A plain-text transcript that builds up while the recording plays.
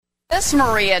This,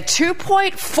 Maria,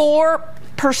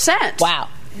 2.4%. Wow.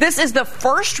 This is the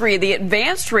first read, the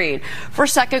advanced read for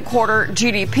second quarter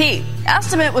GDP.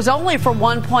 Estimate was only for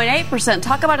 1.8%.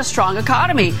 Talk about a strong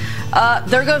economy.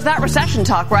 There goes that recession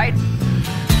talk, right?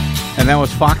 And that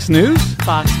was Fox News?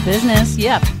 Fox Business,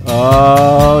 yep.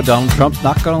 Oh, Donald Trump's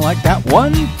not going to like that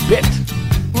one bit.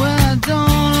 Well, I don't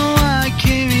know why I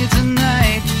came here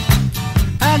tonight.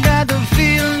 I got the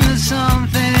feeling that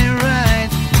something ain't right.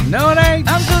 No, it ain't.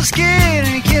 I'm so scared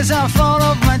in case I fall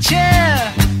off my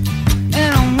chair.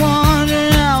 And I'm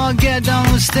wondering how I'll get down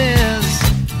the stairs.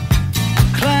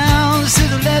 Clowns to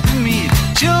the left of me,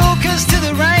 jokers to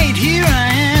the right. Here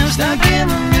I am, stuck in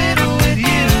the middle with you.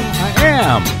 I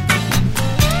am.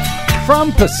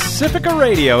 From Pacifica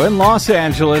Radio in Los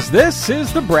Angeles, this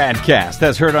is the BradCast,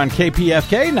 as heard on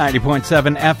KPFK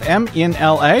 90.7 FM in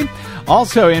L.A.,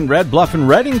 also in Red Bluff and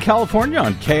Redding, California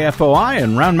on KFOI,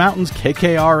 and Round Mountain's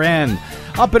KKRN.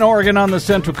 Up in Oregon on the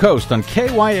Central Coast on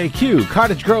KYAQ,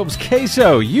 Cottage Grove's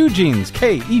KSO, Eugene's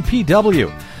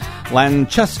KEPW,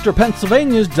 Lancaster,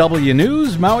 Pennsylvania's W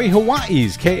News, Maui,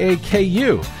 Hawaii's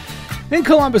KAKU, in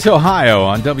Columbus, Ohio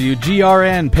on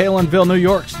WGRN, Palinville, New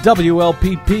York's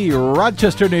WLPP,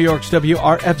 Rochester, New York's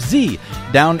WRFZ,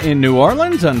 down in New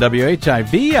Orleans on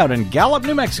WHIV, out in Gallup,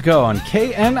 New Mexico on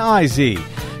KNIZ,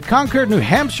 Concord, New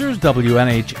Hampshire's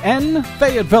WNHN,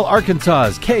 Fayetteville,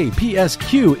 Arkansas's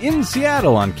KPSQ, in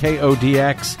Seattle on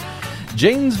KODX,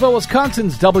 Janesville,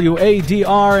 Wisconsin's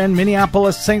WADR, and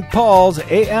Minneapolis, St. Paul's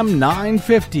AM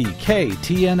 950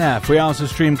 KTNF. We also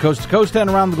stream coast to coast and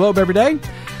around the globe every day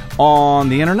on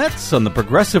the internets, on the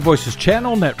Progressive Voices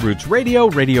channel, Netroots Radio,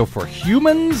 Radio for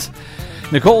Humans,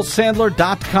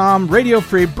 NicoleSandler.com, Radio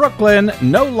Free Brooklyn,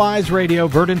 No Lies Radio,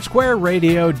 Verdant Square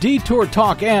Radio, Detour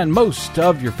Talk, and most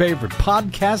of your favorite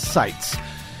podcast sites.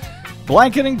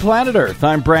 Blanketing Planet Earth,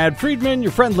 I'm Brad Friedman,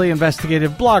 your friendly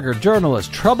investigative blogger,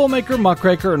 journalist, troublemaker,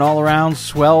 muckraker, and all-around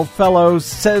swell fellow,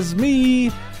 says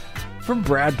me, from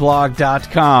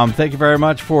BradBlog.com. Thank you very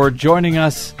much for joining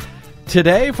us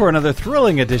today for another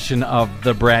thrilling edition of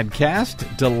the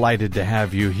BradCast. Delighted to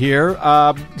have you here.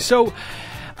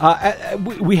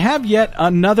 We have yet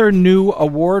another new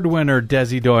award winner,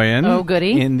 Desi Doyen. Oh,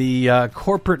 goody. In the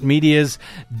corporate media's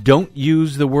don't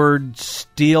use the word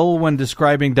steal when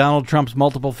describing Donald Trump's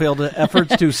multiple failed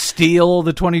efforts to steal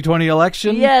the 2020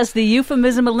 election. Yes, the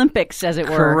euphemism Olympics, as it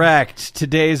were. Correct.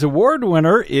 Today's award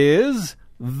winner is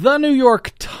the New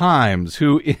York Times,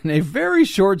 who in a very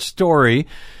short story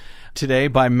today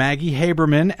by Maggie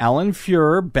Haberman, Alan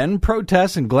Fuhrer, Ben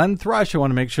Protest, and Glenn Thrush, I want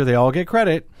to make sure they all get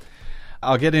credit.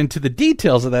 I'll get into the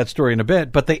details of that story in a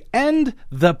bit, but they end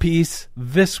the piece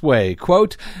this way.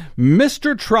 Quote,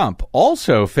 Mr. Trump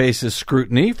also faces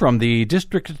scrutiny from the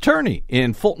district attorney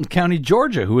in Fulton County,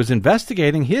 Georgia, who is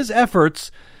investigating his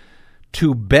efforts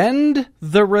to bend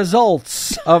the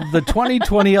results of the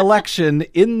 2020 election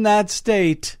in that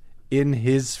state in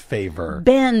his favor.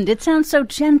 Bend. It sounds so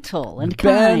gentle and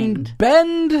kind.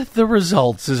 Bend the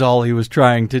results is all he was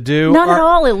trying to do. Not at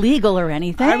all illegal or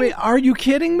anything. I mean, are you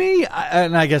kidding me?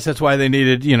 And I guess that's why they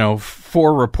needed,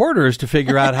 4 reporters to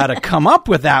figure out how to come up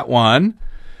with that one.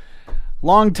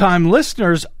 Longtime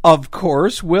listeners, of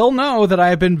course, will know that I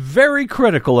have been very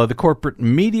critical of the corporate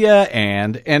media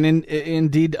and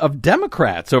indeed of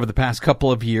Democrats over the past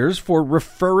couple of years for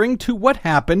referring to what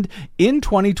happened in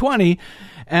 2020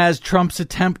 as Trump's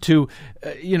attempt to,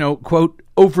 quote,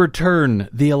 overturn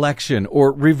the election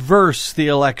or reverse the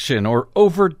election or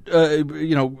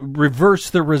reverse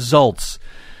the results.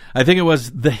 I think it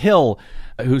was The Hill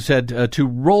who said to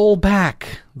roll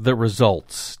back the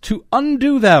results, to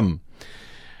undo them,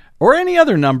 or any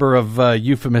other number of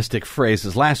euphemistic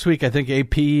phrases. Last week, I think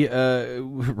AP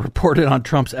reported on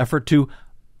Trump's effort to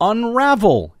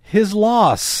unravel his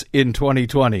loss in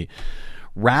 2020,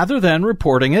 rather than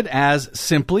reporting it as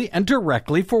simply and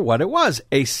directly for what it was.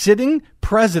 A sitting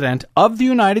president of the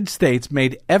United States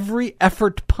made every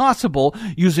effort possible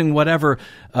using whatever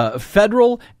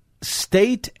federal,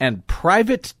 state, and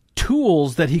private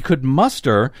tools that he could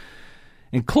muster,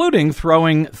 including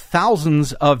throwing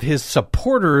thousands of his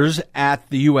supporters at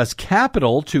the U.S.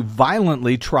 Capitol to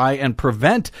violently try and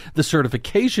prevent the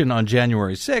certification on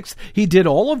January 6th. He did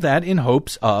all of that in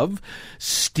hopes of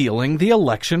stealing the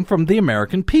election from the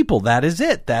American people. That is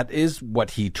it. That is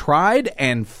what he tried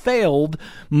and failed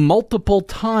multiple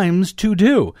times to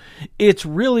do. It's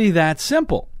really that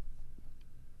simple.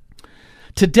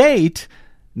 To date,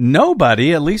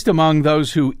 nobody, at least among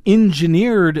those who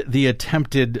engineered the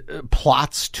attempted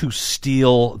plots to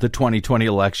steal the 2020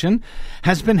 election,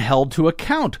 has been held to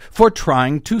account for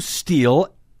trying to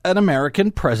steal an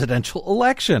American presidential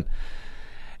election.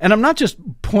 And I'm not just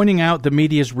pointing out the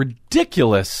media's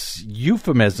ridiculous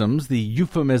euphemisms, the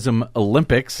euphemism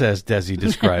Olympics, as Desi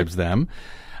describes them.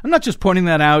 I'm not just pointing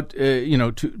that out,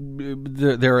 to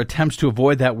their attempts to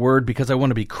avoid that word because I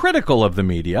want to be critical of the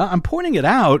media. I'm pointing it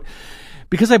out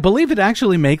because I believe it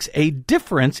actually makes a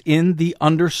difference in the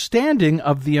understanding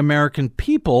of the American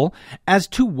people as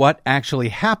to what actually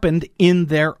happened in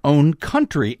their own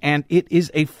country. And it is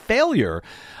a failure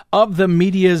of the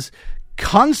media's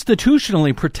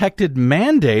constitutionally protected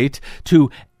mandate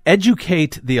to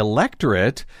educate the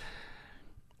electorate.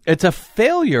 It's a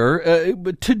failure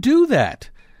to do that,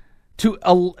 to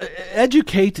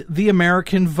educate the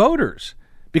American voters,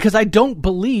 because I don't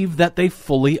believe that they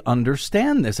fully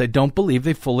understand this. I don't believe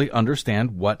they fully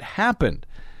understand what happened.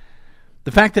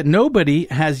 The fact that nobody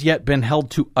has yet been held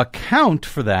to account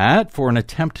for that, for an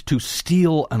attempt to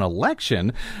steal an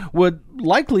election, would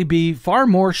likely be far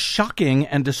more shocking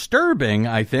and disturbing,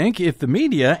 I think, if the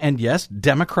media and, yes,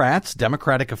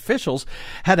 Democratic officials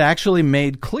had actually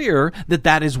made clear that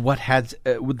that is what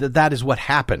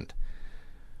happened.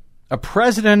 A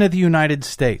president of the United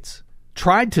States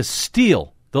tried to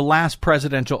steal the last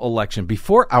presidential election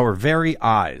before our very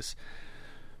eyes.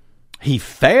 He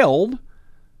failed.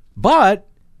 But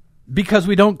because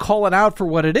we don't call it out for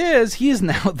what it is, he is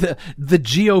now the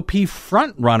GOP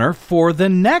frontrunner for the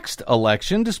next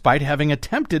election, despite having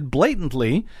attempted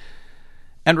blatantly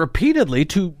and repeatedly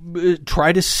to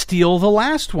try to steal the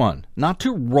last one. Not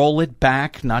to roll it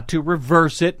back, not to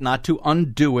reverse it, not to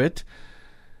undo it,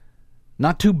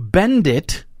 not to bend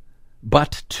it,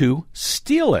 but to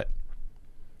steal it.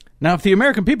 Now, if the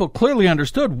American people clearly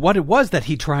understood what it was that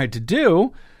he tried to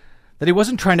do, that he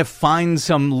wasn't trying to find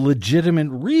some legitimate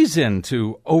reason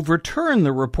to overturn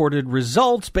the reported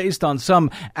results based on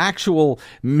some actual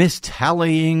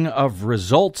mistallying of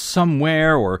results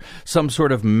somewhere or some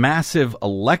sort of massive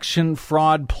election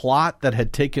fraud plot that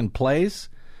had taken place.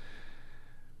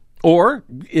 Or,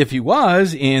 if he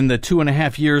was, in the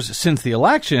 2.5 years since the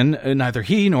election, neither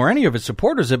he nor any of his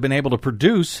supporters have been able to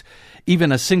produce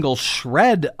even a single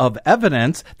shred of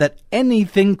evidence that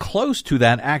anything close to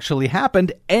that actually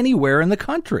happened anywhere in the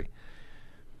country.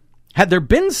 Had there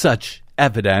been such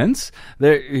evidence,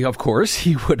 of course,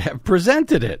 he would have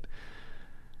presented it.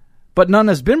 But none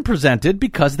has been presented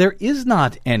because there is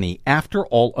not any after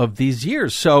all of these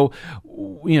years. So,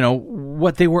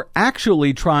 what they were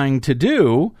actually trying to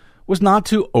do was not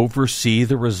to oversee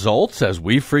the results, as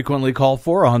we frequently call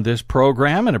for on this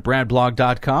program and at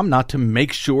bradblog.com, not to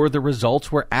make sure the results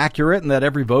were accurate and that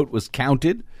every vote was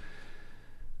counted.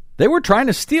 They were trying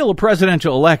to steal a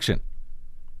presidential election.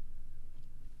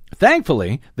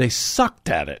 Thankfully, they sucked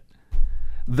at it,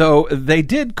 though they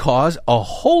did cause a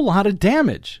whole lot of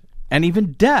damage and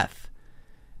even death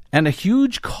and a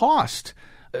huge cost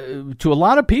to a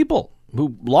lot of people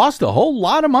who lost a whole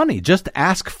lot of money. Just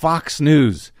ask Fox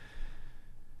News.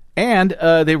 And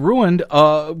they ruined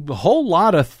a whole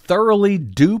lot of thoroughly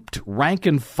duped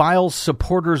rank-and-file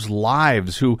supporters'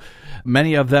 lives, who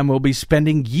many of them will be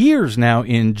spending years now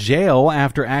in jail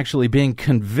after actually being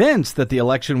convinced that the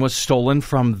election was stolen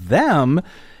from them,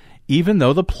 even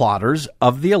though the plotters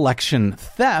of the election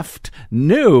theft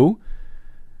knew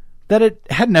that it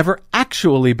had never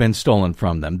actually been stolen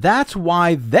from them. That's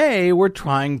why they were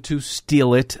trying to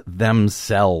steal it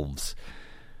themselves.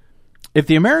 If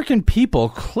the American people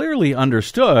clearly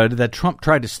understood that Trump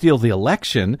tried to steal the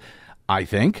election, I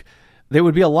think they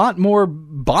would be a lot more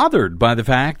bothered by the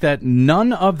fact that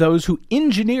none of those who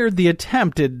engineered the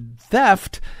attempted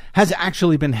theft has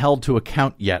actually been held to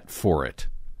account yet for it.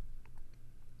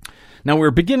 Now,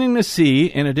 we're beginning to see,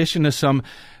 in addition to some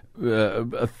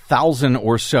 1,000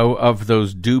 or so of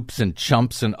those dupes and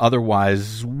chumps and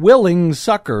otherwise willing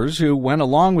suckers who went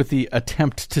along with the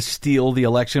attempt to steal the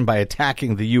election by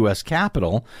attacking the U.S.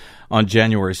 Capitol on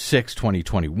January 6,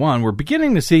 2021, we're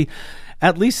beginning to see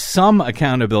at least some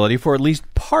accountability for at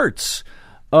least parts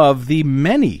of the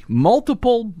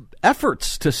multiple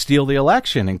efforts to steal the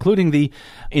election, including the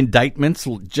indictments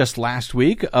just last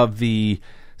week of the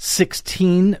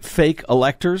 16 fake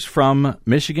electors from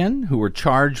Michigan who were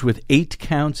charged with 8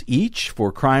 counts each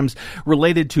for crimes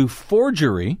related to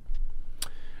forgery.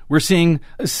 We're seeing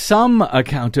some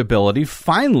accountability,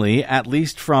 finally, at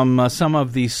least from some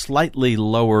of the slightly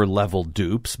lower level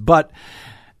dupes, but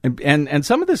and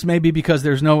some of this may be because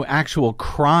there's no actual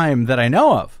crime that I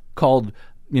know of called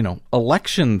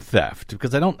election theft,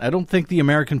 because I don't think the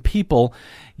American people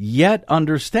yet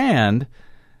understand.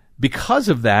 Because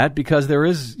of that, because there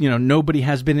is, nobody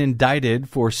has been indicted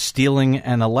for stealing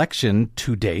an election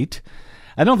to date,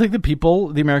 I don't think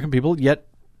the American people yet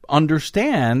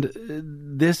understand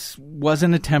this was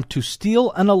an attempt to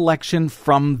steal an election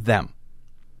from them.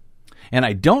 And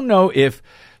I don't know if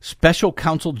Special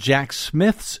Counsel Jack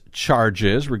Smith's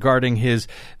charges regarding his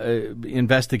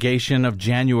investigation of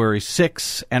January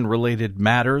 6 and related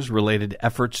matters, related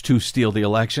efforts to steal the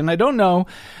election, I don't know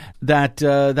that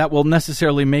that will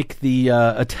necessarily make the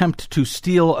attempt to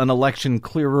steal an election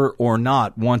clearer or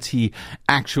not once he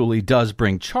actually does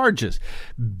bring charges.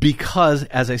 Because,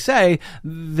 as I say,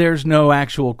 there's no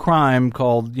actual crime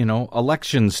called,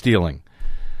 election stealing.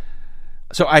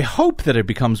 So I hope that it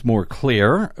becomes more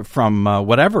clear from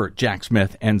whatever Jack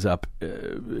Smith ends up,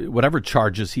 whatever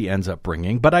charges he ends up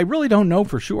bringing, but I really don't know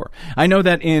for sure. I know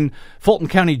that in Fulton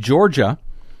County, Georgia,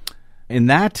 in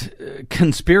that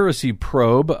conspiracy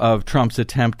probe of Trump's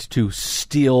attempt to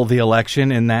steal the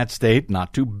election in that state,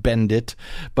 not to bend it,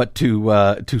 but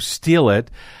to steal it,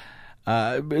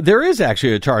 there is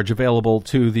actually a charge available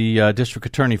to the District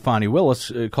Attorney Fonnie Willis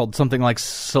called something like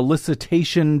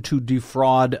solicitation to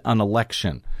defraud an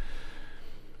election.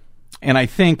 And I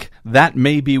think that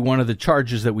may be one of the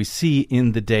charges that we see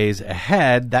in the days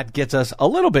ahead. That gets us a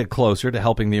little bit closer to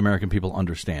helping the American people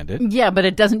understand it. Yeah, but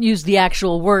it doesn't use the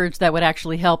actual words that would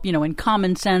actually help, in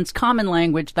common sense, common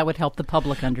language that would help the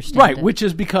public understand it. Right, which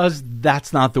is because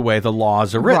that's not the way the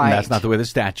laws are written. Right. That's not the way the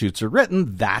statutes are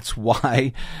written. That's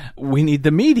why we need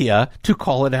the media to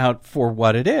call it out for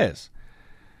what it is.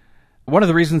 One of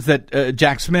the reasons that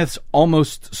Jack Smith's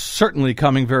almost certainly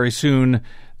coming very soon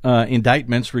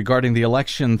indictments regarding the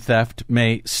election theft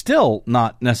may still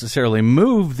not necessarily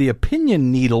move the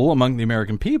opinion needle among the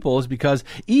American people is because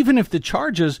even if the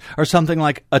charges are something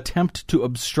like attempt to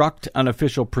obstruct an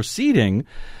official proceeding,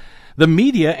 the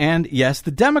media and, yes,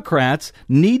 the Democrats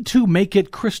need to make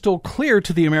it crystal clear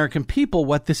to the American people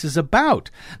what this is about.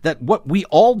 That what we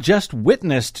all just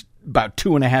witnessed about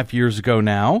 2.5 years ago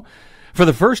now, for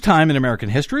the first time in American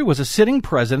history, was a sitting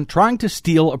president trying to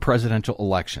steal a presidential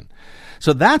election.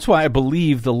 So that's why I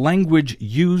believe the language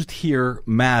used here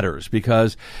matters,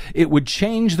 because it would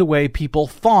change the way people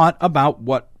thought about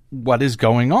what is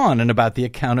going on and about the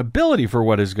accountability for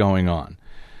what is going on.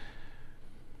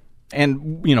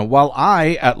 And, while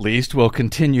I, at least, will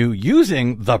continue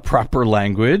using the proper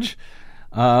language,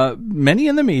 many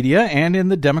in the media and in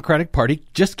the Democratic Party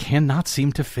just cannot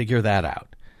seem to figure that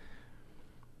out.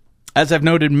 As I've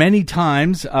noted many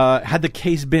times, had the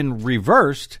case been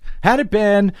reversed, had it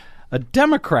been a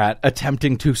Democrat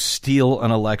attempting to steal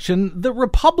an election, the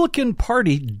Republican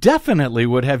Party definitely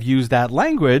would have used that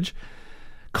language,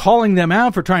 calling them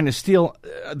out for trying to steal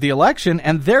the election,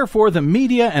 and therefore the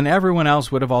media and everyone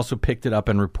else would have also picked it up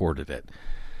and reported it.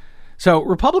 So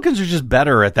Republicans are just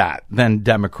better at that than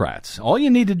Democrats. All you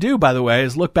need to do, by the way,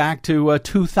 is look back to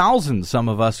 2000, some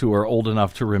of us who are old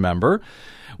enough to remember,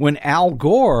 when Al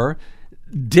Gore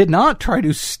did not try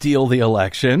to steal the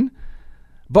election,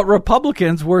 but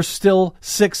Republicans were still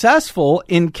successful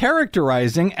in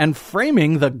characterizing and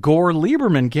framing the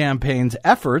Gore-Lieberman campaign's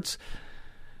efforts,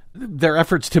 their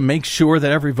efforts to make sure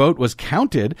that every vote was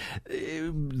counted.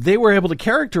 They were able to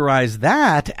characterize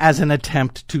that as an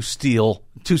attempt to steal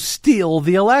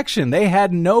the election. They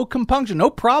had no compunction, no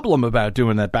problem about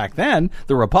doing that back then,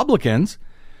 the Republicans.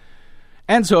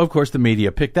 And so, of course, the media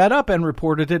picked that up and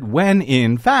reported it when,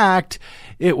 in fact,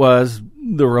 it was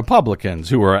the Republicans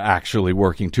who were actually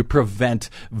working to prevent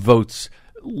votes,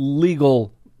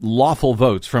 legal, lawful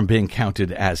votes, from being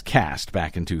counted as cast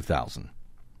back in 2000.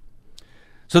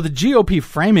 So the GOP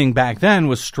framing back then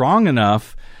was strong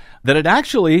enough that it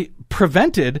actually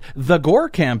prevented the Gore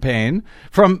campaign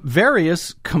from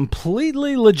various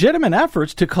completely legitimate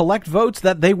efforts to collect votes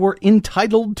that they were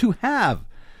entitled to have,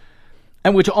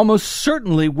 and which almost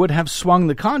certainly would have swung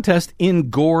the contest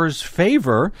in Gore's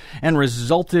favor and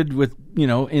resulted with,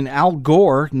 in Al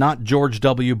Gore, not George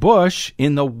W. Bush,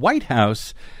 in the White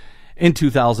House in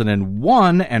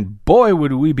 2001. And boy,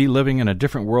 would we be living in a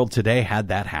different world today had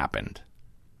that happened.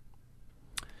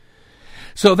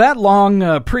 So that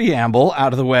long preamble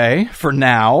out of the way for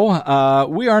now,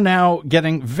 we are now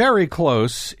getting very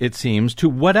close, it seems, to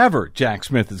whatever Jack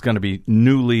Smith is going to be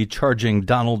newly charging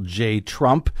Donald J.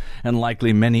 Trump and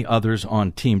likely many others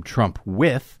on Team Trump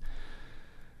with,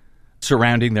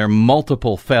 surrounding their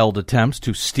multiple failed attempts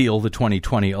to steal the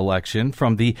 2020 election.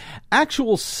 From the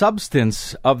actual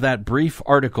substance of that brief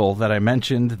article that I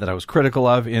mentioned that I was critical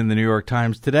of in the New York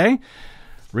Times today,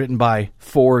 written by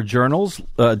 4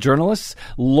 journalists,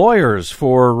 lawyers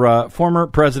for former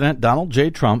President Donald J.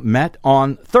 Trump met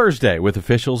on Thursday with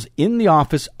officials in the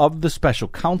office of the special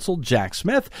counsel, Jack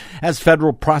Smith, as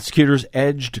federal prosecutors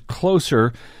edged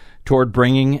closer toward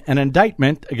bringing an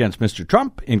indictment against Mr.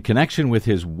 Trump in connection with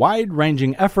his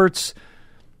wide-ranging efforts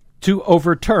to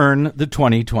overturn the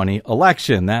 2020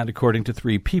 election. That, according to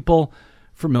 3 people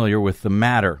familiar with the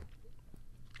matter.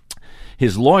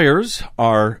 His lawyers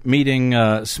are meeting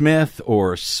Smith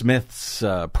or Smith's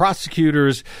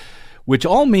prosecutors, which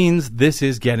all means this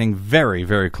is getting very,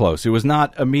 very close. It was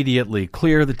not immediately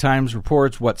clear, the Times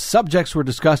reports, what subjects were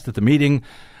discussed at the meeting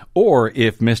or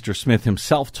if Mr. Smith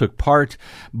himself took part,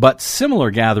 but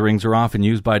similar gatherings are often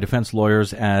used by defense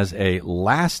lawyers as a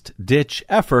last-ditch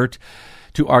effort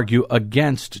to argue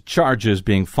against charges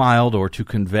being filed or to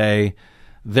convey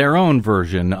their own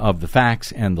version of the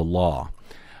facts and the law.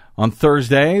 On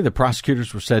Thursday, the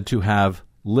prosecutors were said to have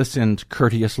listened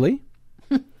courteously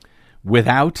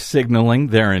without signaling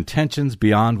their intentions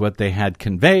beyond what they had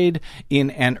conveyed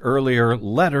in an earlier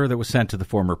letter that was sent to the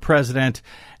former president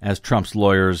as Trump's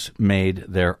lawyers made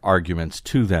their arguments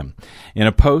to them. In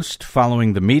a post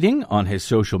following the meeting on his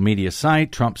social media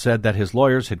site, Trump said that his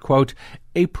lawyers had, quote,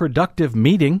 a productive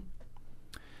meeting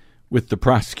with the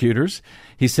prosecutors.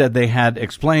 He said they had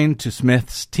explained to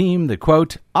Smith's team that,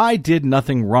 quote, I did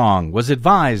nothing wrong, was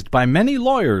advised by many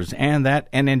lawyers, and that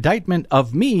an indictment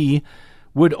of me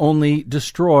would only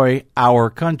destroy our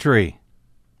country.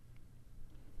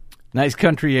 Nice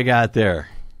country you got there.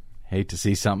 Hate to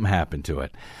see something happen to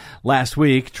it. Last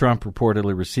week, Trump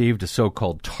reportedly received a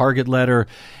so-called target letter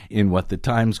in what the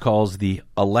Times calls the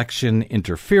election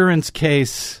interference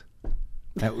case.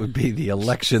 That would be the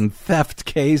election theft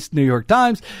case, New York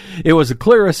Times. It was the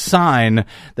clearest sign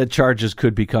that charges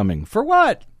could be coming. For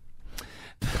what?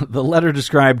 The letter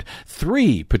described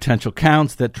 3 potential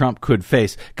counts that Trump could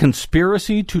face: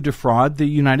 conspiracy to defraud the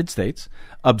United States,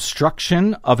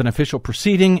 obstruction of an official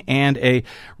proceeding, and a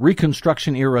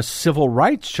Reconstruction-era civil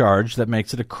rights charge that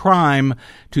makes it a crime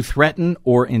to threaten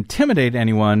or intimidate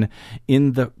anyone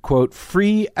in the, quote,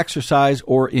 free exercise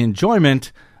or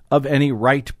enjoyment of any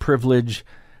right or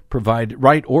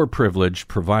privilege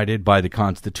provided by the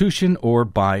Constitution or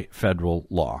by federal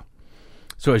law.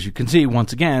 So as you can see,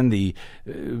 once again, the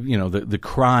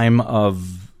crime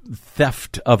of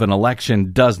theft of an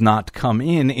election does not come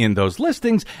in those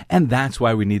listings, and that's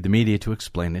why we need the media to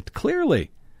explain it clearly.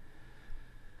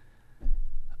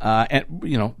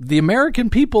 The American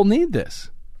people need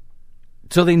this,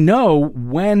 so they know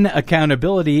when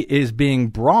accountability is being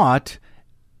brought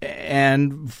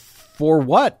and for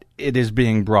what it is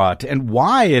being brought and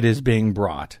why it is being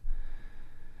brought.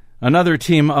 Another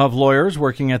team of lawyers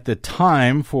working at the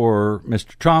time for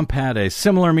Mr. Trump had a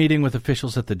similar meeting with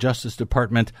officials at the Justice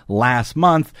Department last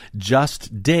month,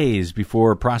 just days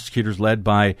before prosecutors led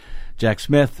by Jack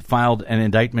Smith filed an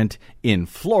indictment in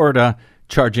Florida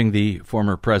charging the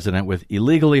former president with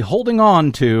illegally holding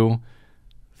on to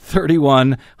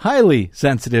 31 highly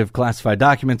sensitive classified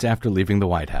documents after leaving the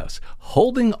White House.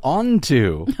 Holding on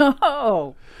to.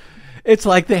 Oh. It's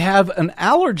like they have an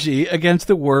allergy against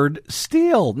the word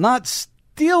steal. Not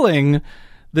stealing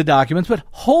the documents, but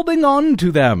holding on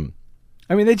to them.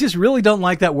 I mean, they just really don't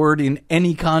like that word in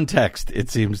any context, it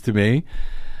seems to me.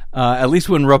 At least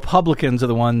when Republicans are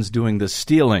the ones doing the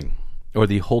stealing or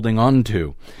the holding on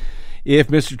to. If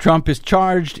Mr. Trump is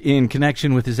charged in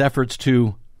connection with his efforts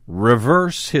to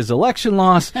reverse his election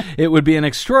loss, it would be an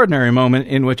extraordinary moment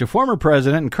in which a former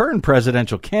president and current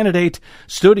presidential candidate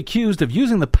stood accused of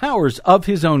using the powers of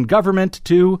his own government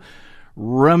to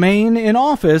remain in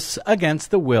office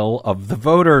against the will of the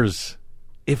voters.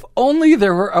 If only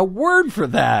there were a word for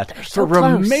that, so for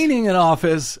close. remaining in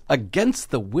office against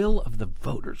the will of the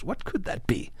voters. What could that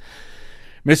be?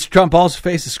 Mr. Trump also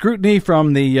faces scrutiny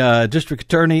from the district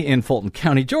attorney in Fulton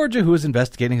County, Georgia, who is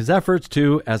investigating his efforts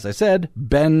to, as I said,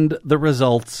 bend the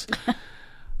results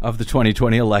of the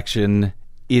 2020 election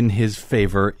in his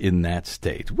favor in that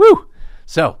state. Woo!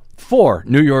 So, 4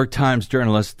 New York Times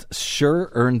journalists sure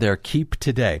earned their keep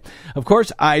today. Of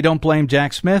course, I don't blame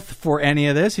Jack Smith for any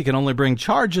of this. He can only bring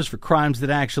charges for crimes that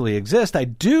actually exist. I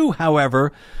do,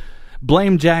 however,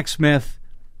 blame Jack Smith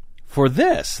for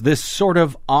this sort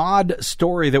of odd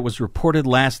story that was reported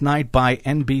last night by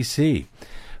NBC.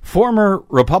 Former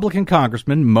Republican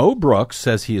Congressman Mo Brooks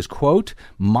says he is, quote,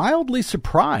 mildly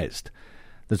surprised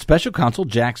that Special Counsel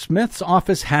Jack Smith's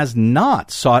office has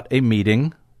not sought a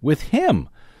meeting with him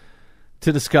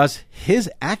to discuss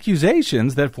his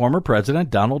accusations that former President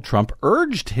Donald Trump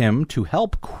urged him to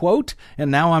help, quote, and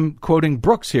now I'm quoting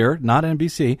Brooks here, not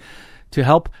NBC, to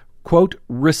help, quote,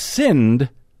 rescind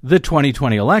the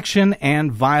 2020 election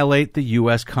and violate the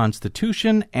U.S.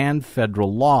 Constitution and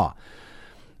federal law.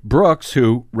 Brooks,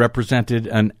 who represented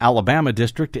an Alabama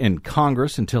district in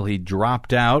Congress until he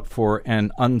dropped out for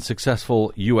an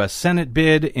unsuccessful U.S. Senate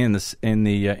bid in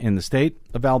the state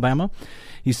of Alabama,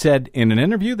 he said in an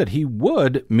interview that he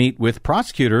would meet with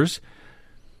prosecutors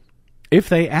if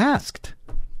they asked.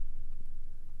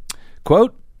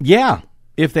 Quote, yeah,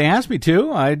 if they asked me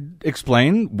to, I'd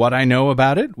explain what I know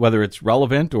about it, whether it's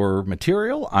relevant or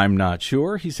material. I'm not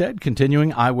sure, he said,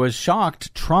 continuing, I was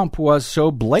shocked Trump was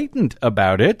so blatant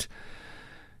about it,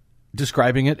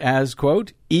 describing it as,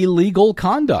 quote, illegal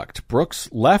conduct. Brooks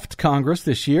left Congress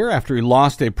this year after he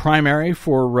lost a primary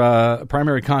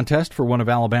contest for one of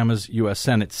Alabama's U.S.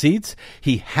 Senate seats.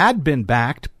 He had been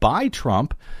backed by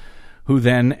Trump, who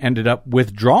then ended up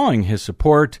withdrawing his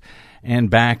support and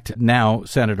backed now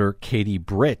Senator Katie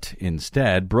Britt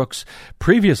instead. Brooks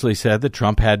previously said that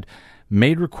Trump had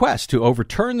made requests to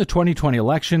overturn the 2020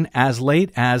 election as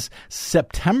late as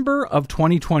September of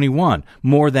 2021,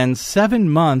 more than 7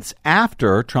 months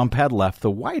after Trump had left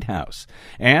the White House.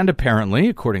 And apparently,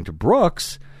 according to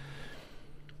Brooks,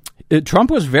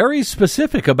 Trump was very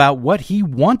specific about what he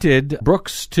wanted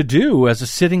Brooks to do as a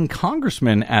sitting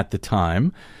congressman at the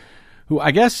time, who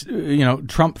I guess,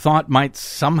 Trump thought might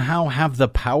somehow have the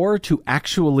power to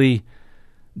actually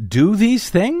do these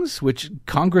things, which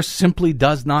Congress simply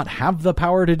does not have the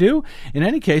power to do. In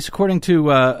any case, according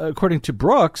to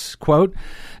Brooks, quote,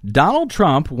 Donald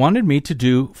Trump wanted me to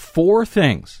do 4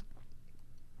 things.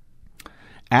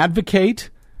 Advocate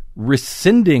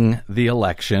rescinding the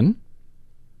election,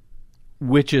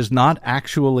 which is not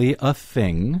actually a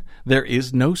thing. There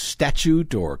is no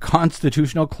statute or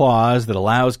constitutional clause that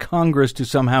allows Congress to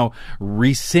somehow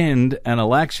rescind an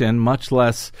election, much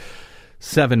less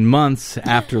 7 months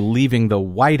after leaving the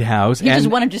White House. He just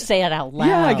wanted to say it out loud.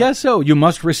 Yeah, I guess so. You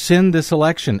must rescind this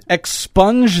election.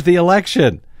 Expunge the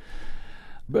election.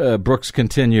 Brooks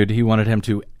continued. He wanted him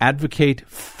to advocate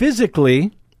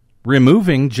physically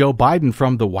removing Joe Biden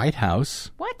from the White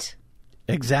House. What?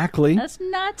 Exactly. That's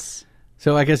nuts.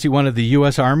 So I guess he wanted the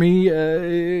U.S. Army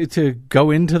to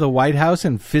go into the White House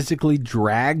and physically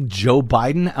drag Joe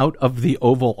Biden out of the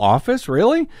Oval Office?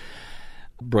 Really?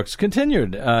 Brooks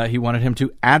continued. He wanted him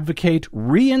to advocate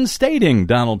reinstating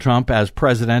Donald Trump as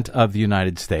president of the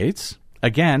United States.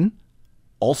 Again,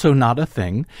 also not a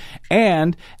thing.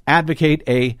 And advocate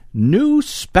a new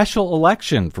special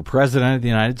election for president of the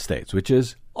United States, which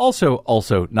is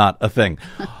also not a thing.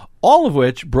 All of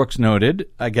which, Brooks noted,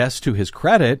 I guess to his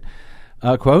credit,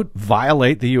 quote,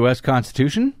 violate the U.S.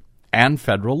 Constitution and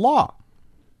federal law.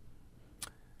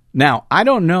 Now, I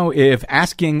don't know if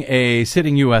asking a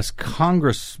sitting U.S.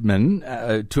 congressman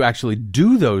to actually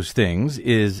do those things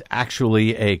is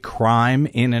actually a crime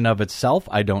in and of itself.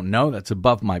 I don't know. That's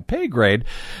above my pay grade.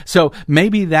 So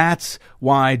maybe that's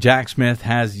why Jack Smith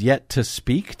has yet to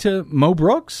speak to Mo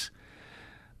Brooks.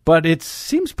 But it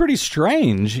seems pretty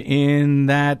strange in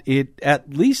that it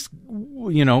at least,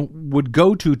 would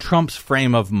go to Trump's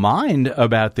frame of mind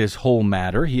about this whole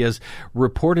matter. He has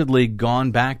reportedly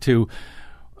gone back to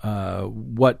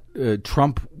what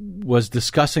Trump was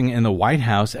discussing in the White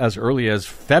House as early as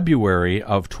February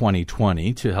of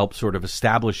 2020 to help sort of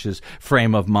establish his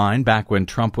frame of mind back when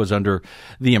Trump was under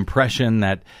the impression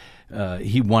that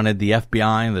he wanted the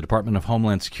FBI and the Department of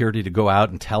Homeland Security to go out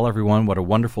and tell everyone what a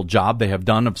wonderful job they have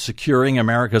done of securing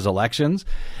America's elections.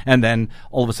 And then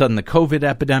all of a sudden the COVID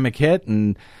epidemic hit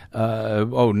and,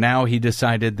 now he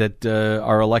decided that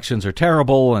our elections are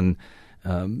terrible and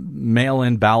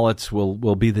mail-in ballots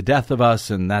will be the death of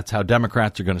us, and that's how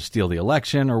Democrats are going to steal the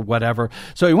election or whatever.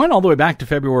 So he went all the way back to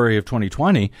February of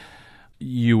 2020.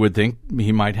 You would think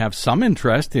he might have some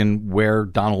interest in where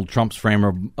Donald Trump's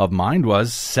frame of mind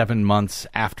was 7 months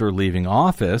after leaving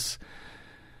office.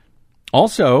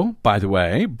 Also, by the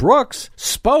way, Brooks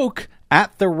spoke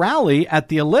at the rally at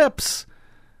the Ellipse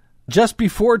just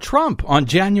before Trump on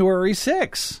January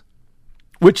 6th,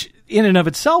 which in and of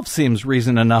itself seems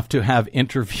reason enough to have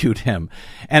interviewed him.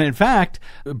 And in fact,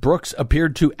 Brooks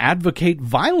appeared to advocate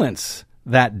violence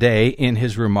that day in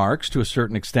his remarks to a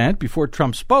certain extent. Before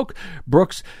Trump spoke,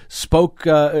 Brooks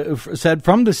said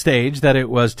from the stage that it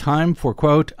was time for,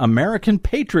 quote, American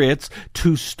patriots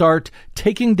to start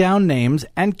taking down names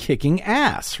and kicking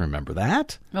ass. Remember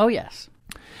that? Oh, yes.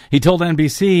 He told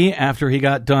NBC after he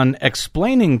got done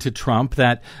explaining to Trump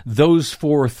that those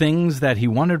 4 things that he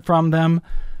wanted from them,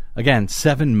 again,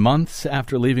 7 months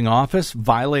after leaving office,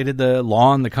 violated the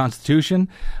law and the Constitution.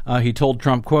 He told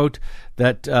Trump, quote,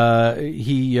 that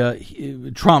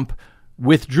Trump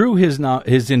withdrew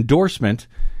his endorsement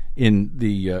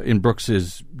in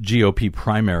Brooks's GOP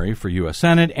primary for U.S.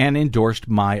 Senate and endorsed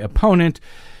my opponent.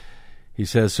 He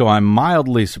says, so I'm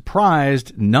mildly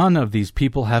surprised none of these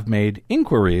people have made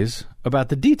inquiries about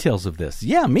the details of this.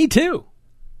 Yeah, me too.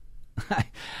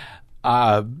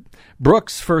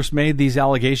 Brooks first made these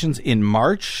allegations in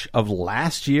March of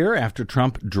last year after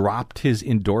Trump dropped his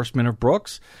endorsement of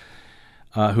Brooks.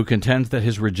 who contends that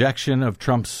his rejection of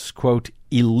Trump's, quote,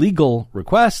 illegal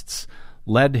requests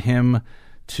led him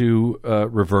to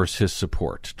reverse his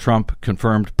support. Trump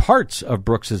confirmed parts of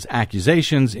Brooks's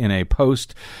accusations in a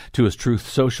post to his Truth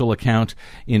Social account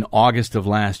in August of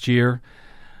last year.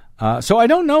 So I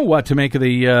don't know what to make of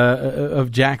the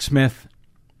of Jack Smith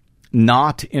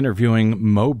not interviewing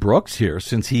Mo Brooks here,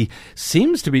 since he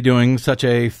seems to be doing such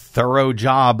a thorough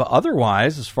job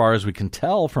otherwise, as far as we can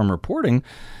tell from reporting.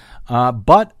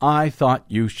 But I thought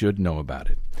you should know about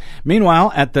it.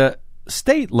 Meanwhile, at the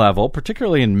state level,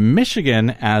 particularly in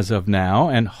Michigan as of now,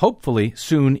 and hopefully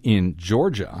soon in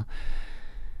Georgia,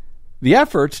 the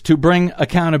efforts to bring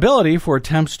accountability for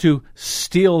attempts to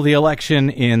steal the election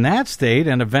in that state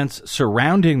and events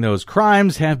surrounding those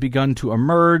crimes have begun to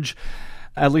emerge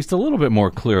at least a little bit more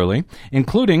clearly,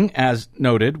 including, as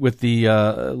noted, with the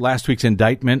last week's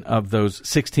indictment of those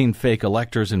 16 fake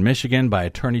electors in Michigan by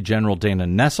Attorney General Dana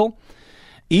Nessel,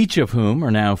 each of whom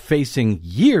are now facing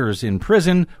years in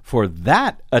prison for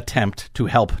that attempt to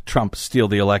help Trump steal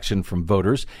the election from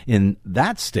voters in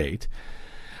that state.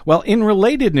 Well, in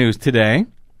related news today,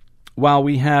 while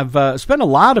we have spent a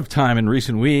lot of time in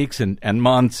recent weeks and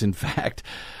months, in fact,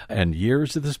 and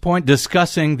years at this point,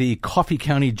 discussing the Coffee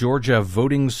County, Georgia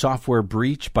voting software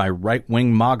breach by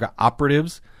right-wing MAGA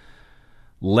operatives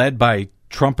led by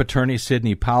Trump attorney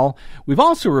Sidney Powell, we've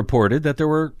also reported that there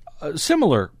were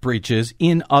similar breaches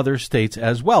in other states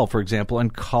as well. For example,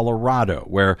 in Colorado,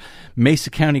 where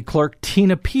Mesa County Clerk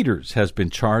Tina Peters has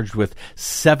been charged with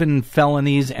 7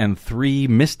 felonies and 3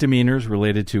 misdemeanors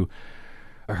related to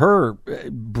her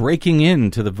breaking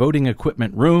into the voting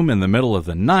equipment room in the middle of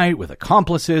the night with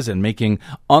accomplices and making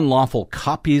unlawful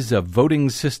copies of voting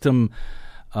system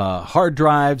hard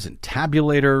drives and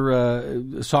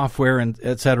tabulator software, and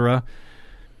etc.,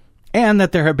 and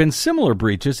that there have been similar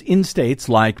breaches in states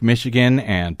like Michigan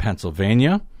and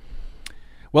Pennsylvania.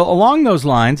 Well, along those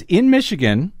lines, in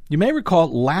Michigan, you may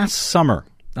recall last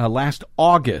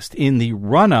August, in the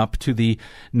run-up to the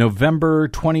November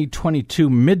 2022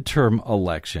 midterm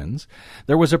elections,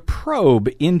 there was a probe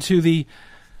into the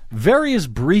various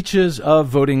breaches of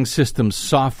voting system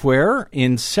software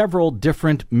in several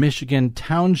different Michigan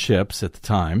townships at the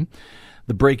time.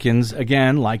 The break-ins,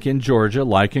 again, like in Georgia,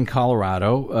 like in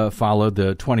Colorado, followed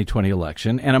the 2020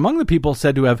 election. And among the people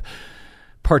said to have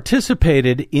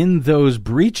participated in those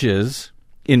breaches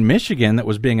in Michigan that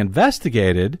was being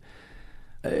investigated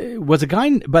was a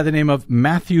guy by the name of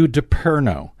Matthew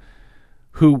DePerno,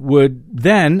 who would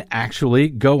then actually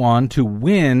go on to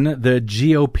win the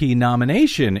GOP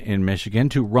nomination in Michigan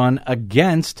to run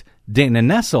against Dana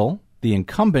Nessel, the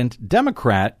incumbent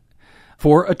Democrat,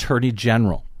 for Attorney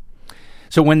General.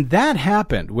 So when that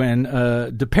happened, when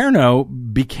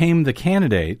DePerno became the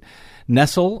candidate,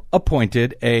 Nessel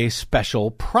appointed a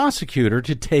special prosecutor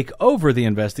to take over the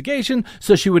investigation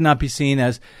so she would not be seen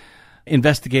as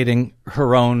investigating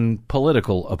her own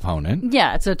political opponent.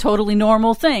 Yeah, it's a totally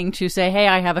normal thing to say, hey,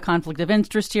 I have a conflict of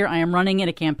interest here. I am running in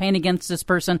a campaign against this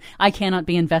person. I cannot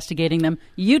be investigating them.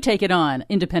 You take it on,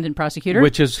 independent prosecutor.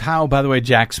 Which is how, by the way,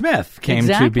 Jack Smith came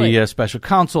to be a special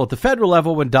counsel at the federal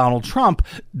level when Donald Trump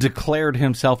declared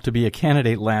himself to be a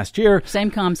candidate last year.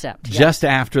 Same concept. Just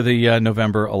after the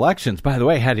November elections. By the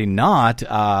way, had he not,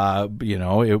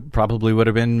 it probably would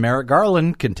have been Merrick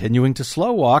Garland continuing to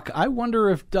slow walk. I wonder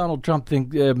if Donald Trump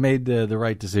made the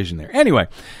right decision there. Anyway,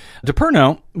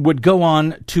 DePerno would go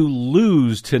on to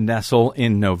lose to Nessel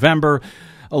in November,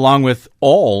 along with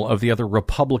all of the other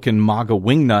Republican MAGA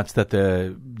wingnuts that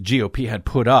the GOP had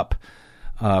put up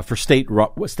for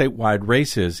statewide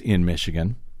races in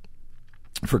Michigan,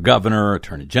 for governor,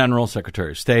 attorney general,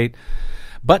 secretary of state.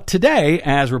 But today,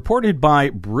 as reported by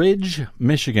Bridge,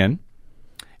 Michigan,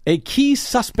 a key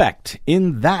suspect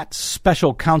in that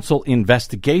special counsel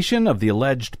investigation of the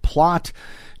alleged plot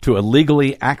to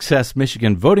illegally access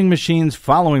Michigan voting machines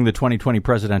following the 2020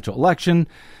 presidential election,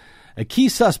 a key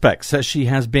suspect says she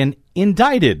has been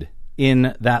indicted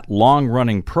in that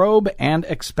long-running probe and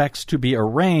expects to be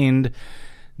arraigned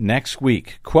next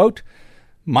week. Quote,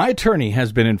 "My attorney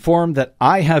has been informed that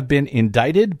I have been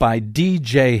indicted by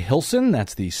D.J. Hilson,"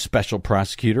 that's the special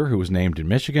prosecutor who was named in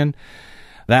Michigan.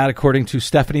 That, according to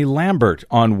Stephanie Lambert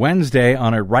on Wednesday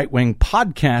on a right-wing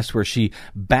podcast where she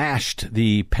bashed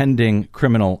the pending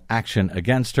criminal action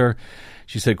against her.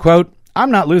 She said, quote,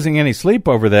 "I'm not losing any sleep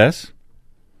over this."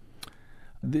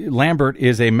 Lambert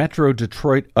is a Metro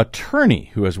Detroit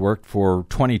attorney who has worked for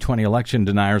 2020 election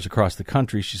deniers across the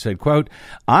country. She said, quote,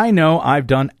 "I know I've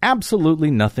done absolutely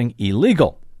nothing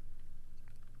illegal."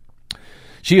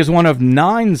 She is one of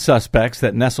 9 suspects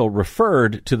that Nessel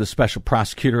referred to the special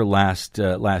prosecutor last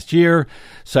year,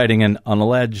 citing an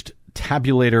alleged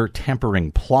tabulator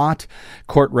tampering plot.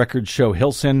 Court records show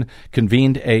Hilson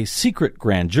convened a secret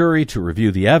grand jury to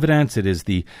review the evidence. It is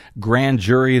the grand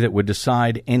jury that would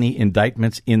decide any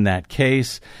indictments in that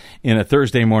case. In a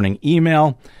Thursday morning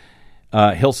email,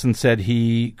 Hilson said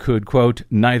he could, quote,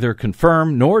 neither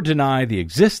confirm nor deny the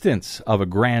existence of a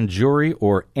grand jury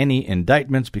or any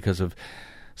indictments because of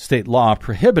state law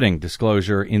prohibiting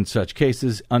disclosure in such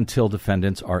cases until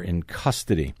defendants are in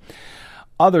custody.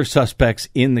 Other suspects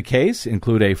in the case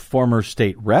include a former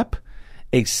state rep,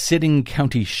 a sitting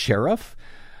county sheriff,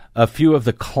 a few of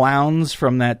the clowns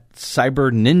from that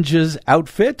Cyber Ninjas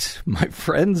outfit, my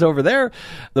friends over there,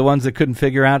 the ones that couldn't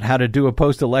figure out how to do a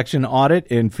post-election audit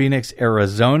in Phoenix,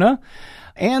 Arizona,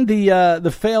 and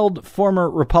the failed former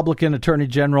Republican Attorney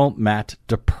General Matt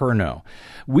DePerno.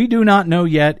 We do not know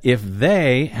yet if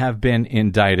they have been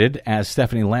indicted, as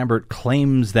Stephanie Lambert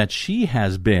claims that she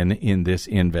has been in this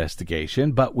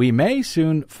investigation, but we may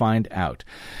soon find out.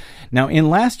 Now, in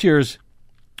last year's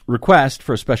request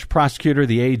for a special prosecutor,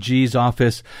 the AG's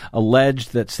office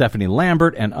alleged that Stephanie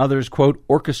Lambert and others, quote,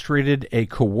 orchestrated a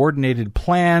coordinated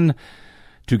plan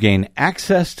to gain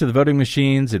access to the voting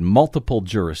machines in multiple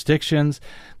jurisdictions.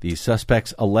 The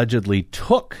suspects allegedly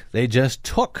took the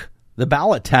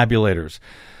ballot tabulators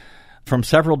from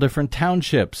several different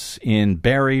townships in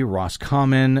Barry,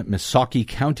 Roscommon, Missaukee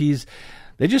counties.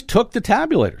 They just took the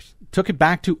tabulators, took it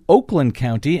back to Oakland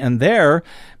County, and there,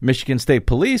 Michigan State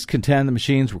Police contend the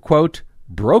machines were, quote,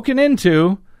 broken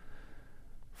into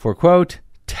for, quote,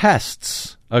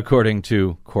 tests, according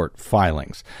to court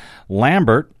filings.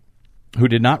 Lambert, who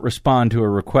did not respond to a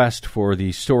request for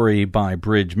the story by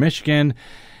Bridge, Michigan,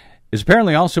 is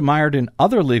apparently also mired in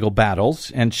other legal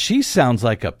battles, and she sounds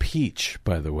like a peach,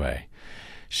 by the way.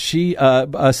 She, a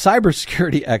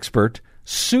cybersecurity expert,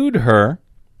 sued her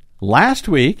last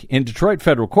week in Detroit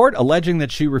federal court, alleging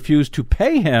that she refused to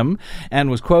pay him and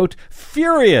was, quote,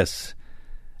 furious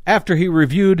after he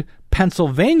reviewed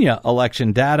Pennsylvania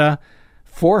election data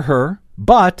for her,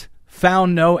 but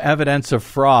found no evidence of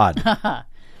fraud.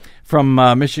 From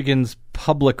Michigan's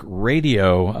public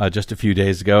radio just a few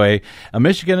days ago, a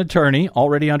Michigan attorney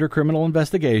already under criminal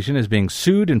investigation is being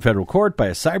sued in federal court by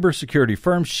a cybersecurity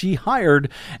firm she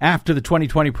hired after the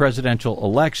 2020 presidential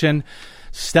election.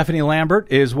 Stephanie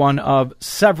Lambert is one of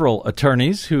several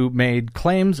attorneys who made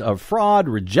claims of fraud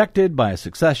rejected by a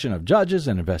succession of judges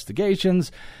and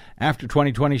investigations. After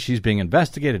 2020, she's being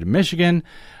investigated in Michigan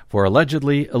for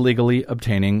allegedly illegally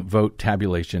obtaining vote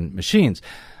tabulation machines.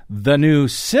 The new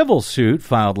civil suit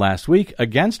filed last week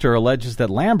against her alleges that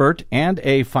Lambert and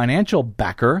a financial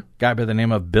backer, a guy by the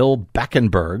name of Bill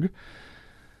Beckenberg,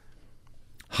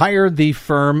 hired the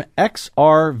firm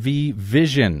XRV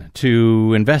Vision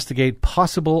to investigate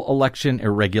possible election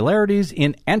irregularities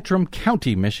in Antrim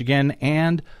County, Michigan,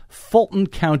 and Fulton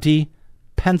County,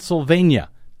 Pennsylvania.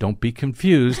 Don't be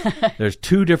confused. There's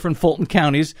two different Fulton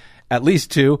counties, at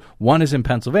least two. One is in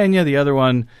Pennsylvania. The other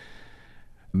one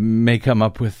may come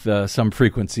up with some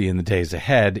frequency in the days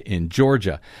ahead in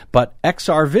Georgia. But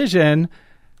XR Vision,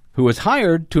 who was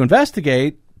hired to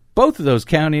investigate both of those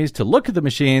counties to look at the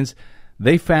machines,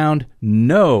 they found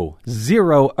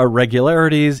zero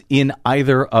irregularities in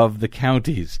either of the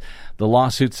counties. The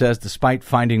lawsuit says despite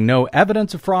finding no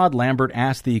evidence of fraud, Lambert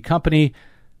asked the company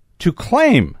to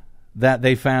claim that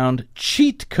they found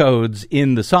cheat codes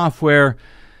in the software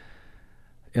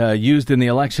used in the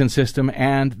election system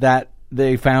and that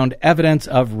they found evidence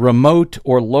of remote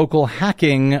or local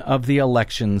hacking of the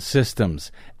election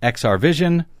systems. XR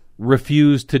Vision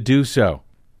refused to do so.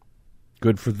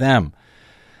 Good for them.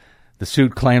 The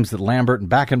suit claims that Lambert and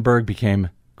Beckenberg became,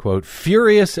 quote,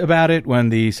 furious about it when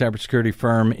the cybersecurity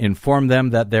firm informed them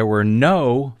that there were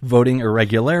no voting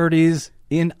irregularities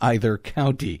in either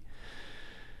county.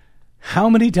 How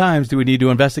many times do we need to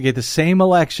investigate the same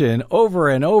election over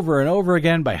and over and over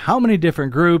again by how many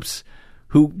different groups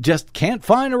who just can't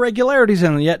find irregularities,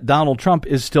 and yet Donald Trump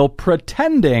is still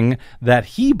pretending that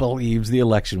he believes the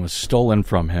election was stolen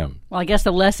from him? Well, I guess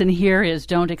the lesson here is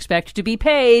don't expect to be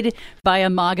paid by a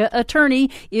MAGA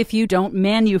attorney if you don't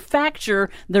manufacture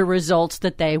the results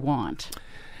that they want.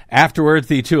 Afterwards,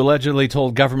 the two allegedly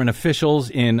told government officials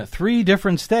in 3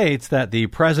 different states that the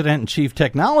president and chief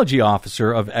technology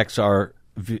officer of XR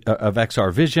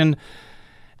Vision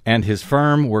and his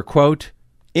firm were, quote,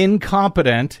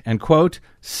 incompetent and, quote,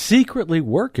 secretly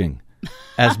working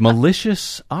as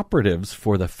malicious operatives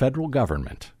for the federal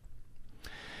government.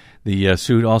 The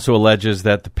suit also alleges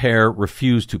that the pair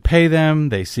refused to pay them.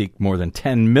 They seek more than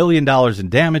 $10 million in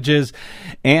damages.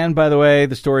 And, by the way,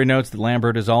 the story notes that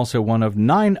Lambert is also one of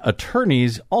 9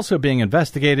 attorneys also being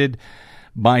investigated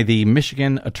by the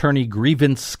Michigan Attorney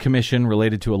Grievance Commission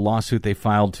related to a lawsuit they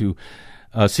filed to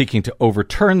seeking to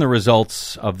overturn the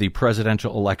results of the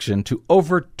presidential election,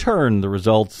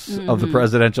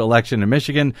 in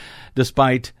Michigan,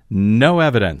 despite no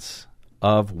evidence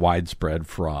of widespread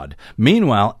fraud.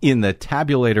 Meanwhile, in the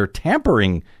tabulator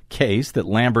tampering case that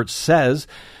Lambert says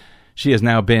she has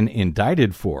now been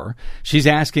indicted for, she's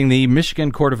asking the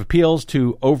Michigan Court of Appeals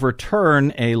to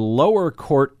overturn a lower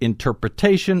court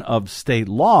interpretation of state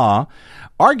law,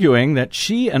 arguing that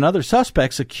she and other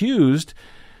suspects accused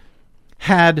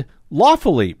had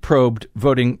lawfully probed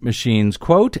voting machines,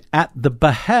 quote, at the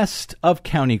behest of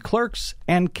county clerks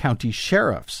and county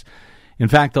sheriffs. In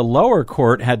fact, the lower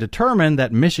court had determined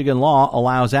that Michigan law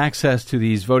allows access to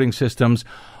these voting systems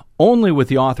only with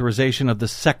the authorization of the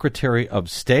Secretary of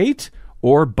State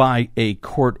or by a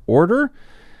court order,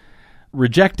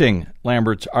 rejecting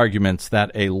Lambert's arguments that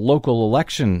a local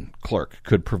election clerk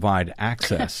could provide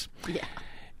access. Yeah.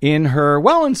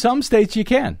 In some states you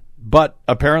can, but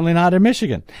apparently not in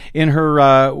Michigan. In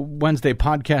her Wednesday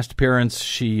podcast appearance,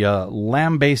 she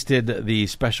lambasted the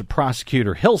special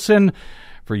prosecutor Hilson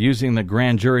for using the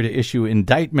grand jury to issue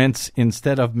indictments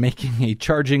instead of making a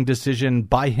charging decision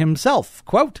by himself.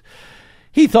 Quote,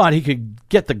 he thought he could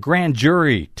get the grand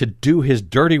jury to do his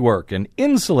dirty work and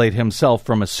insulate himself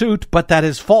from a suit, but that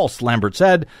is false, Lambert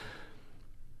said.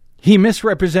 He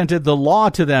misrepresented the law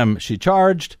to them, she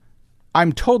charged.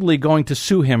 I'm totally going to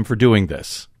sue him for doing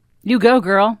this. You go,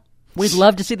 girl. We'd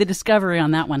love to see the discovery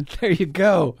on that one. There you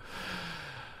go.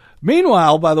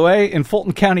 Meanwhile, by the way, in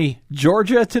Fulton County,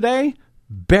 Georgia today,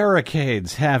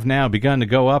 barricades have now begun to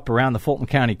go up around the Fulton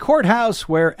County Courthouse,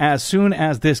 where as soon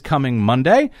as this coming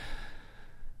Monday,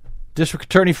 District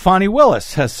Attorney Fani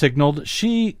Willis has signaled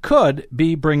she could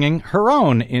be bringing her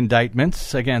own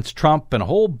indictments against Trump and a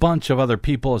whole bunch of other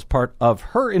people as part of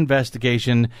her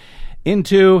investigation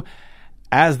into,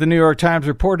 as the New York Times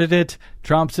reported it,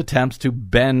 Trump's attempts to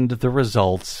bend the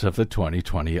results of the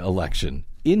 2020 election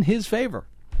in his favor.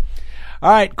 All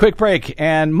right, quick break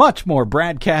and much more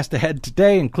BradCast ahead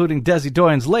today, including Desi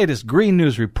Doyen's latest Green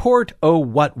News report. Oh,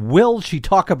 what will she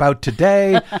talk about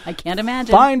today? I can't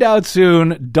imagine. Find out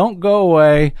soon. Don't go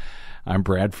away. I'm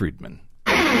Brad Friedman.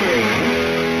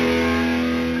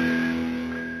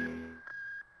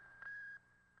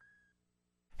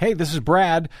 Hey, this is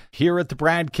Brad. Here at the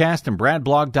BradCast and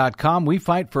BradBlog.com, we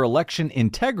fight for election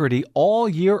integrity all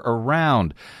year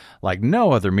around, like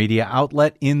no other media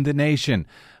outlet in the nation.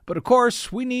 But of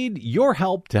course, we need your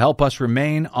help to help us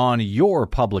remain on your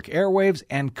public airwaves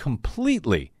and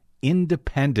completely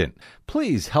independent.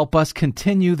 Please help us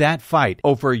continue that fight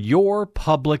over your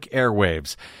public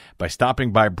airwaves by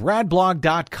stopping by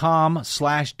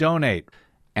bradblog.com/donate.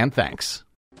 And thanks.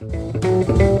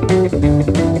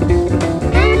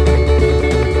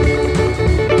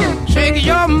 Shake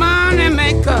your money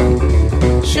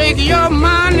maker. Shake your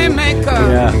money maker.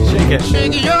 Yeah, shake it.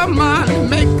 Shake your money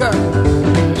maker.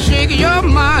 Shake your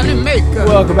money maker.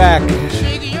 Welcome back.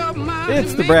 Shake your money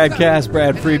It's the BradCast.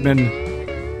 Brad Friedman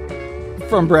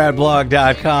from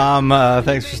BradBlog.com.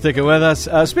 Thanks for sticking with us.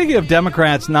 Speaking of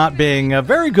Democrats not being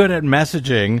very good at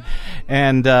messaging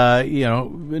and,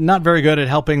 not very good at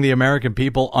helping the American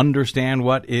people understand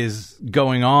what is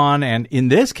going on, and in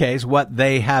this case, what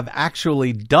they have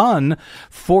actually done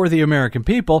for the American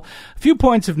people. A few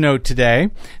points of note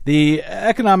today. The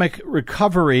economic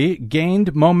recovery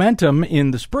gained momentum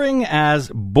in the spring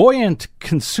as buoyant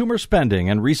consumer spending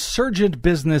and resurgent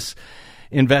business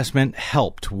investment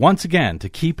helped once again to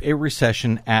keep a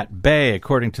recession at bay.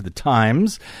 According to the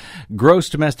Times, gross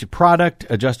domestic product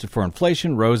adjusted for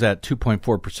inflation rose at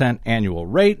 2.4% annual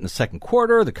rate in the second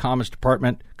quarter. The Commerce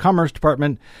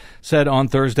Department said on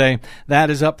Thursday that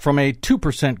is up from a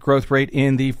 2% growth rate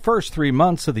in the first 3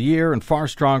 months of the year and far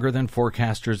stronger than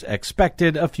forecasters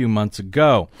expected a few months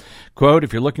ago. Quote,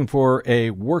 if you're looking for a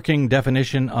working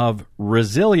definition of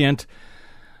resilient,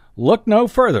 look no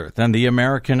further than the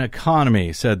American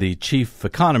economy, said the chief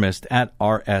economist at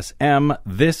RSM.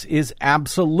 This is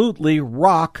absolutely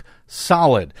rock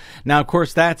solid. Now, of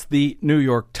course, that's the New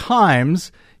York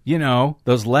Times,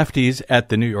 those lefties at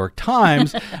the New York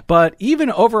Times. But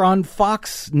even over on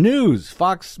Fox News,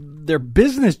 their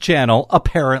business channel,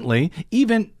 apparently,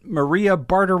 even Maria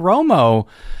Bartiromo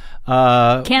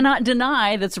cannot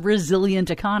deny that's a resilient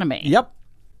economy. Yep.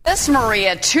 This,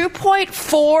 Maria,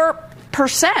 2.4%.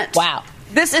 Wow.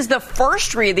 This is the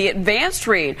first read, the advanced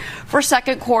read for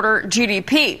second quarter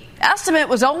GDP. Estimate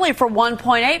was only for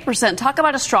 1.8%. Talk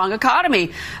about a strong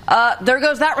economy. There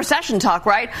goes that recession talk,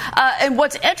 right? And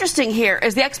what's interesting here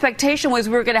is the expectation was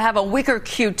we were going to have a weaker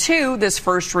Q2, this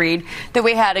first read, than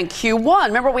we had in Q1.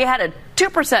 Remember, we had a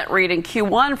 2% read in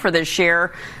Q1 for this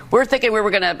year. We were thinking we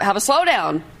were going to have a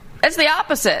slowdown. It's the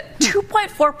opposite,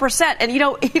 2.4%. And,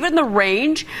 even the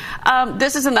range,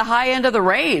 this is in the high end of the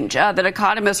range that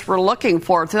economists were looking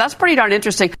for. So that's pretty darn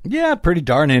interesting. Yeah, pretty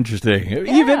darn interesting.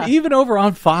 Yeah. Even over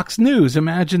on Fox News,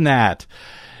 imagine that.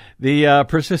 The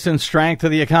persistent strength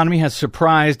of the economy has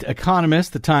surprised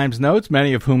economists, the Times notes,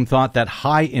 many of whom thought that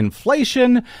high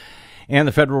inflation and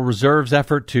the Federal Reserve's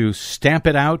effort to stamp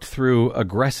it out through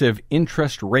aggressive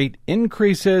interest rate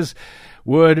increases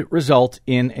would result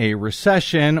in a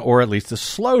recession or at least a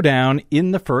slowdown in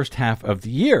the first half of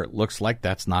the year. Looks like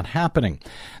that's not happening.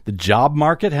 The job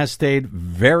market has stayed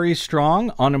very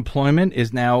strong. Unemployment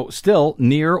is now still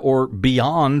near or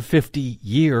beyond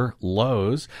 50-year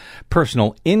lows.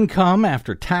 Personal income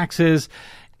after taxes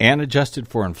and adjusted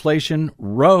for inflation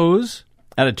rose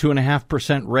at a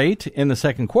 2.5% rate in the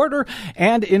second quarter,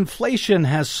 and inflation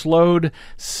has slowed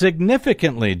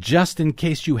significantly, just in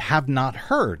case you have not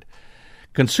heard.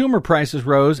 Consumer prices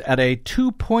rose at a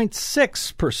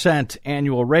 2.6%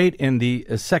 annual rate in the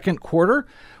second quarter,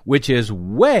 which is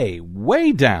way,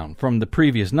 way down from the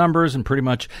previous numbers and pretty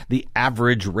much the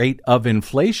average rate of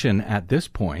inflation at this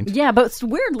point. Yeah, but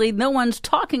weirdly, no one's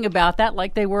talking about that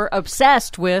like they were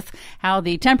obsessed with how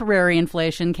the temporary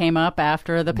inflation came up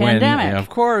after the pandemic. Of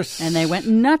course. And they went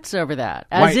nuts over that,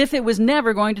 as if it was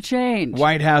never going to change.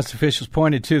 White House officials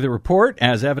pointed to the report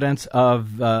as evidence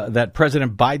of that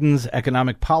President Biden's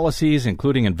economic policies,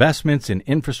 including investments in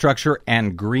infrastructure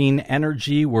and green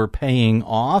energy, were paying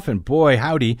off. And boy,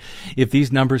 howdy, if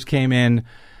these numbers came in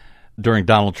during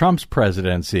Donald Trump's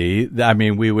presidency, I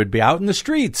mean, we would be out in the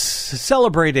streets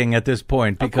celebrating at this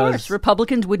point because of course,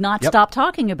 Republicans would not stop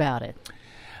talking about it.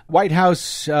 White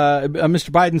House,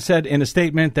 Mr. Biden said in a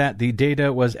statement that the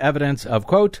data was evidence of,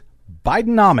 quote,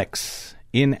 Bidenomics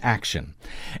in action.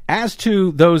 As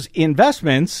to those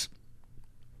investments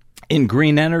in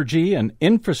green energy and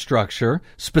infrastructure,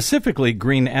 specifically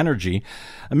green energy,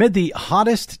 amid the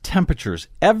hottest temperatures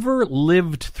ever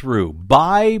lived through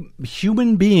by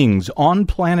human beings on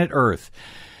planet Earth,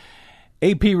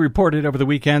 AP reported over the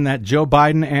weekend that Joe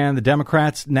Biden and the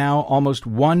Democrats' now almost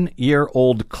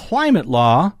 1-year-old climate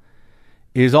law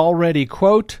is already,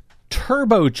 quote,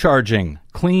 turbocharging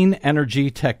clean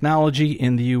energy technology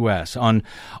in the U.S. On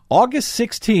August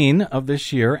 16 of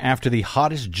this year, after the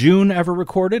hottest June ever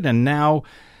recorded, and now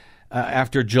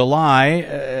after July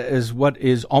is what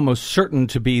is almost certain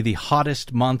to be the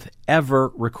hottest month ever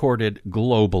recorded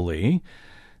globally.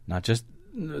 Not just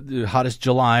the hottest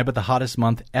July, but the hottest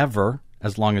month ever,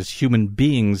 as long as human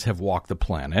beings have walked the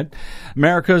planet.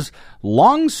 America's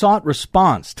long-sought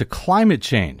response to climate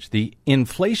change, the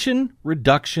Inflation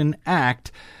Reduction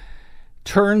Act,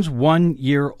 turns 1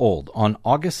 year old on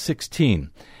August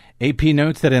 16. AP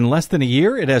notes that in less than a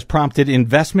year, it has prompted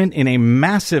investment in a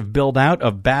massive build-out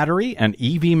of battery and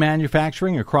EV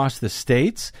manufacturing across the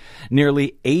states.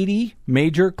 Nearly 80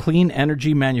 major clean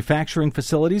energy manufacturing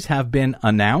facilities have been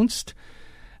announced,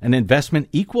 an investment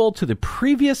equal to the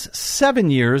previous 7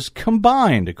 years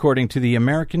combined, according to the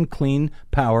American Clean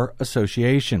Power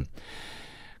Association.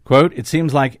 Quote, it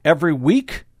seems like every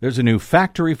week there's a new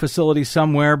factory facility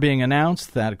somewhere being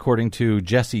announced. That, according to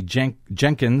Jesse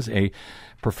Jenkins, a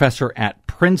professor at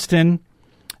Princeton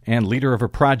and leader of a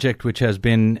project which has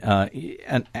been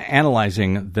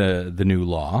analyzing the new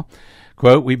law.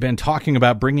 Quote, we've been talking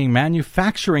about bringing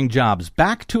manufacturing jobs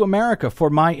back to America for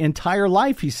my entire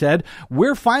life, he said.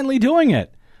 We're finally doing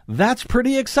it. That's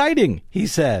pretty exciting, he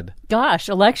said. Gosh,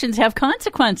 elections have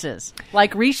consequences,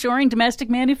 like reshoring domestic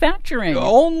manufacturing.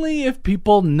 Only if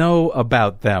people know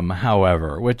about them,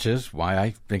 however, which is why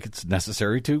I think it's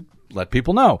necessary to let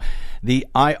people know. The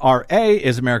IRA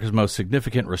is America's most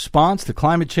significant response to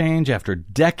climate change after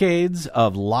decades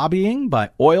of lobbying by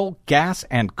oil, gas,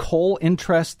 and coal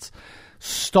interests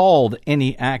stalled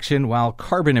any action while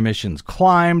carbon emissions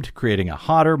climbed, creating a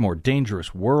hotter, more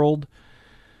dangerous world.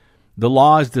 The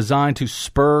law is designed to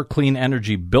spur clean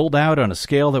energy build-out on a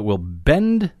scale that will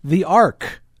bend the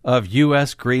arc of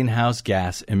U.S. greenhouse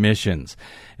gas emissions.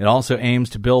 It also aims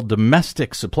to build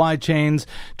domestic supply chains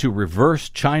to reverse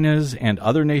China's and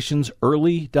other nations'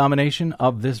 early domination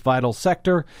of this vital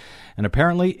sector. And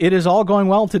apparently it is all going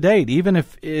well to date, even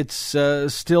if it's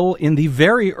still in the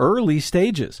very early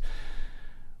stages.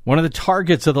 One of the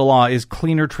targets of the law is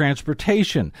cleaner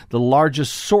transportation, the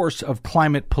largest source of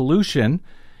climate pollution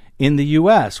in the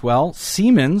U.S.? Well,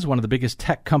 Siemens, one of the biggest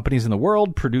tech companies in the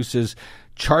world, produces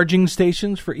charging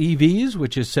stations for EVs,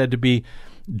 which is said to be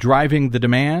driving the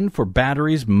demand for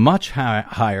batteries much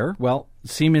higher. Well,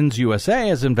 Siemens USA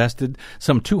has invested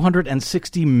some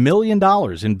 $260 million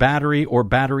in battery or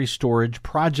battery storage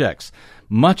projects,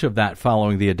 much of that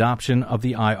following the adoption of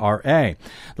the IRA.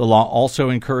 The law also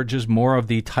encourages more of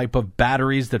the type of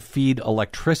batteries that feed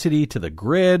electricity to the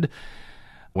grid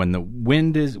when the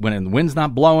wind's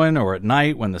not blowing or at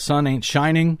night when the sun ain't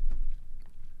shining.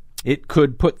 It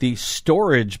could put the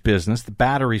storage business, the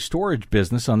battery storage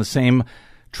business, on the same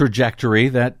trajectory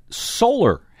that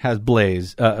solar has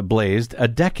blazed a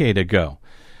decade ago.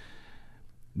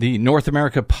 The North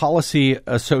America Policy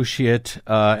Associate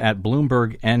at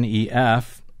Bloomberg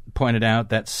NEF pointed out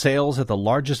that sales at the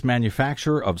largest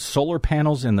manufacturer of solar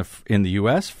panels in the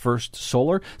U.S., First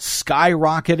Solar,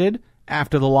 skyrocketed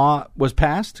after the law was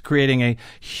passed, creating a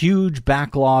huge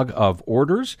backlog of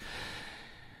orders.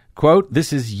 Quote,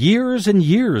 this is years and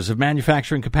years of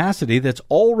manufacturing capacity that's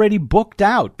already booked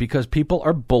out because people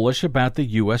are bullish about the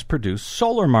U.S.-produced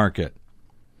solar market.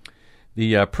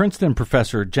 The Princeton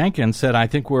professor Jenkins said, I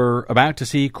think we're about to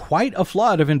see quite a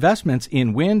flood of investments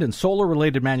in wind and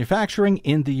solar-related manufacturing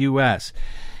in the U.S.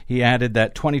 He added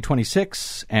that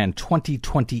 2026 and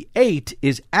 2028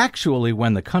 is actually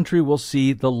when the country will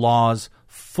see the law's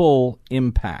full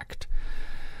impact.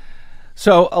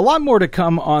 So a lot more to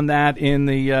come on that in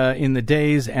the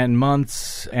days and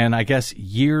months and I guess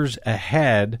years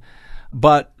ahead.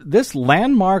 But this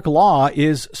landmark law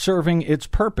is serving its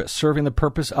purpose, serving the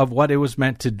purpose of what it was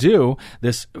meant to do,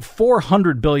 this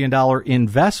 $400 billion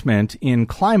investment in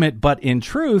climate. But in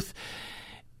truth,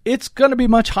 it's going to be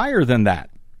much higher than that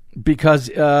because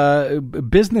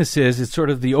businesses, it's sort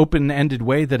of the open-ended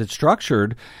way that it's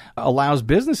structured, allows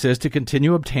businesses to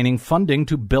continue obtaining funding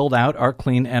to build out our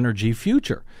clean energy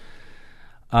future.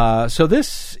 So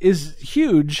this is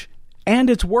huge, and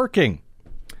it's working.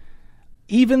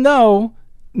 Even though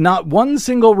not one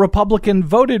single Republican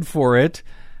voted for it,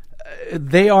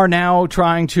 they are now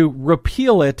trying to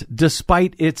repeal it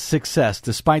despite its success,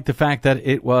 despite the fact that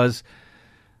it was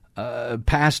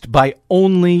passed by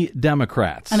only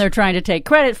Democrats. And they're trying to take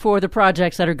credit for the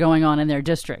projects that are going on in their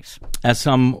districts. As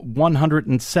some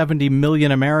 170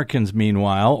 million Americans,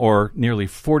 meanwhile, or nearly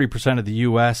 40% of the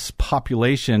U.S.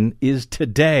 population, is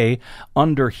today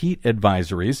under heat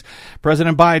advisories.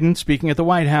 President Biden, speaking at the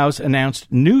White House,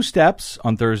 announced new steps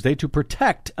on Thursday to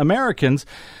protect Americans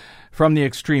from the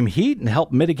extreme heat and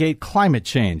help mitigate climate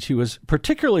change. He was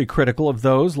particularly critical of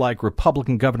those like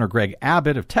Republican Governor Greg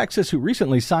Abbott of Texas, who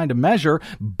recently signed a measure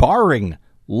barring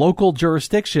local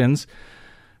jurisdictions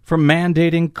from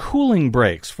mandating cooling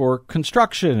breaks for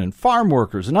construction and farm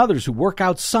workers and others who work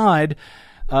outside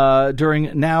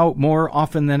during now more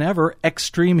often than ever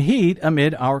extreme heat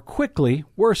amid our quickly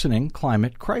worsening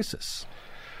climate crisis.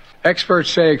 Experts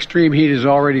say extreme heat is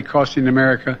already costing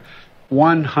America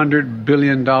 $100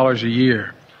 billion a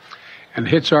year and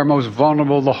hits our most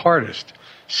vulnerable the hardest,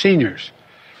 seniors,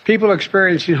 people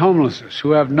experiencing homelessness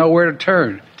who have nowhere to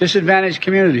turn, disadvantaged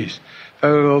communities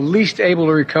that are the least able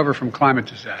to recover from climate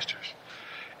disasters,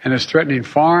 and is threatening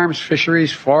farms,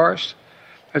 fisheries, forests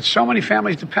that so many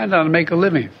families depend on to make a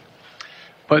living.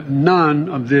 But none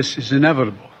of this is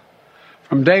inevitable.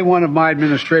 From day one of my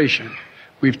administration,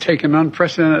 we've taken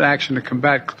unprecedented action to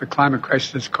combat the climate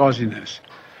crisis that's causing this.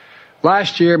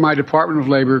 Last year, my Department of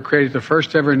Labor created the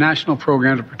first ever national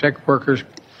program to protect workers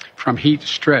from heat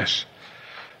stress.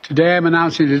 Today, I'm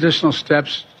announcing additional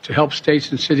steps to help states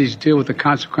and cities deal with the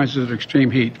consequences of extreme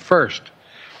heat. First,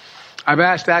 I've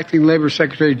asked Acting Labor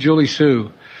Secretary Julie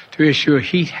Su to issue a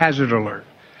heat hazard alert.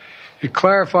 It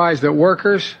clarifies that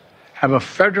workers have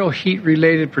federal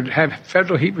heat-related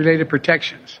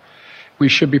protections. We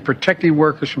should be protecting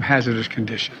workers from hazardous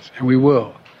conditions, and we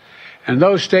will. And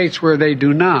those states where they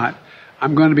do not,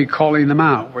 I'm going to be calling them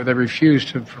out, where they refuse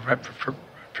to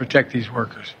protect these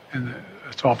workers in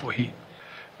this awful heat.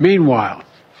 Meanwhile,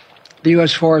 the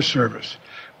U.S. Forest Service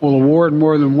will award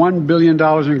more than $1 billion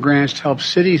in grants to help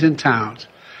cities and towns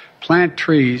plant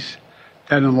trees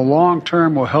that in the long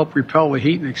term will help repel the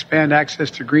heat and expand access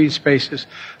to green spaces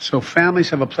so families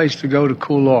have a place to go to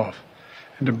cool off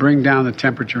and to bring down the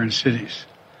temperature in cities.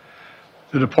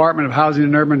 The Department of Housing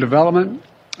and Urban Development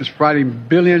is providing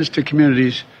billions to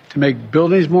communities to make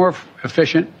buildings more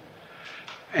efficient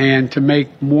and to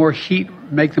make them more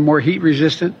heat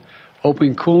resistant,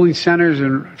 opening cooling centers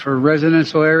for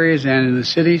residential areas and in the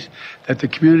cities that the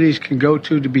communities can go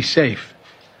to be safe.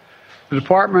 The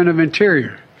Department of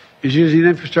Interior is using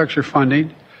infrastructure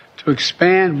funding to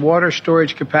expand water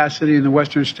storage capacity in the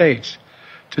western states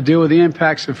to deal with the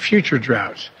impacts of future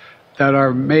droughts that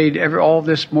are made all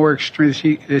this more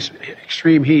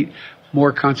extreme heat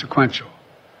more consequential.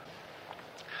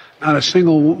 Not a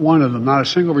single one of them, not a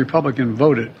single Republican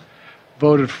voted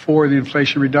for the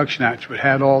Inflation Reduction Act, which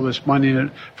had all this money in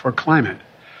it for climate,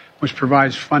 which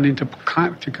provides funding to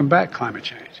combat climate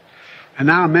change. And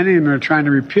now many of them are trying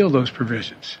to repeal those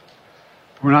provisions.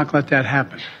 We're not going to let that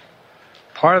happen.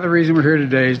 Part of the reason we're here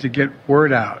today is to get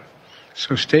word out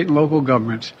so state and local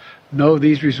governments know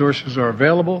these resources are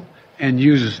available and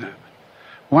uses them.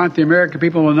 We want the American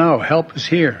people to know help is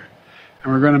here,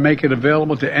 and we're going to make it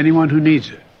available to anyone who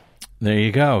needs it. There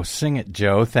you go. Sing it,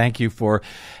 Joe. Thank you for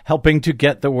helping to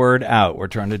get the word out. We're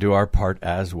trying to do our part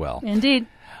as well. Indeed.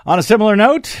 On a similar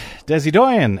note, Desi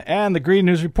Doyen and the Green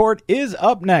News Report is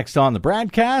up next on the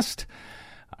BradCast.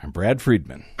 I'm Brad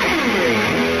Friedman.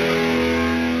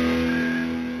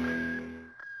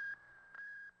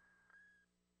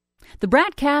 The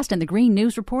BradCast and the Green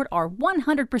News Report are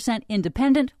 100%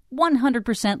 independent,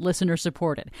 100%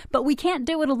 listener-supported. But we can't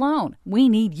do it alone. We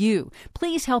need you.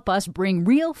 Please help us bring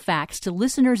real facts to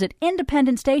listeners at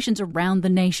independent stations around the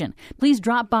nation. Please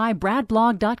drop by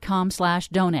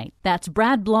bradblog.com/donate. That's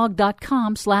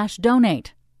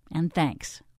bradblog.com/donate. And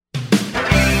thanks.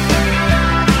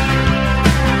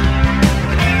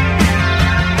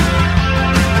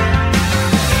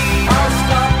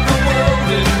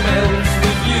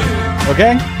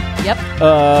 Okay. Yep.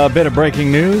 A bit of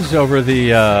breaking news over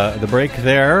the break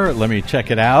there. Let me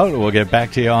check it out. We'll get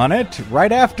back to you on it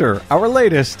right after our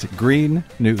latest Green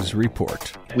News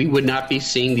Report. We would not be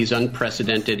seeing these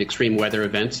unprecedented extreme weather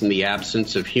events in the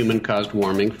absence of human-caused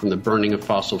warming from the burning of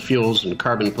fossil fuels and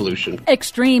carbon pollution.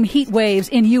 Extreme heat waves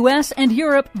in U.S. and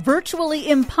Europe virtually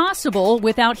impossible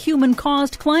without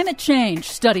human-caused climate change,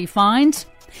 study finds.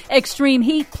 Extreme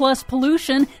heat plus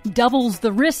pollution doubles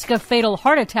the risk of fatal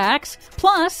heart attacks.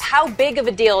 Plus, how big of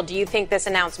a deal do you think this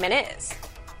announcement is?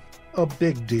 A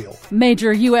big deal.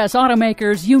 Major U.S.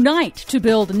 automakers unite to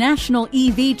build national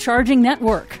EV charging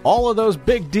network. All of those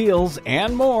big deals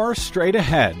and more straight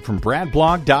ahead from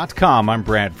BradBlog.com. I'm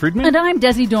Brad Friedman. And I'm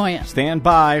Desi Doyen. Stand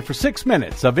by for 6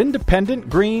 minutes of independent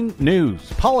green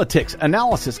news, politics,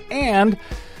 analysis, and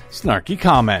snarky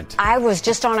comment. I was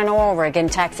just on an oil rig in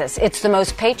Texas. It's the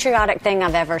most patriotic thing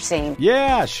I've ever seen.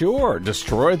 Yeah, sure.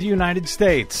 Destroy the United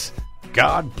States.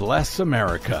 God bless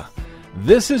America.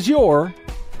 This is your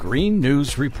Green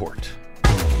News Report.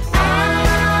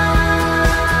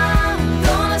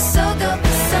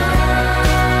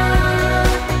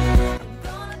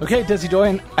 Okay, Desi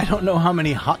Doyen, I don't know how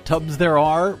many hot tubs there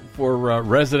are for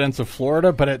residents of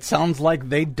Florida, but it sounds like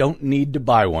they don't need to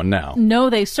buy one now. No,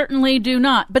 they certainly do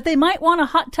not, but they might want a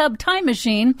hot tub time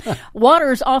machine.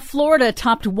 Waters off Florida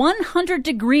topped 100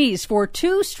 degrees for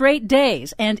 2 straight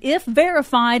days, and if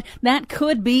verified, that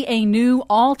could be a new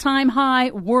all-time high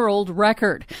world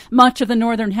record. Much of the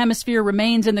northern hemisphere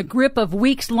remains in the grip of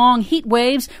weeks-long heat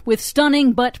waves with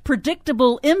stunning but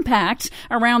predictable impacts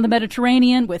around the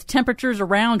Mediterranean with temperatures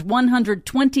around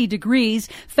 120 degrees.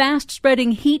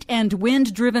 Fast-spreading heat and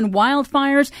wind-driven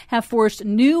wildfires have forced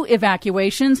new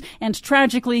evacuations and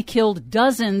tragically killed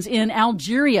dozens in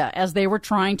Algeria as they were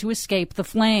trying to escape the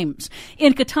flames.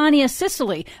 In Catania,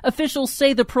 Sicily, officials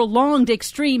say the prolonged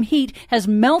extreme heat has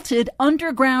melted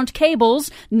underground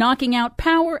cables, knocking out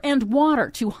power and water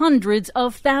to hundreds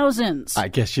of thousands. I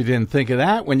guess you didn't think of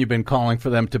that when you've been calling for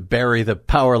them to bury the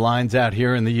power lines out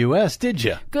here in the U.S., did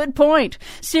you? Good point.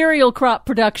 Cereal crop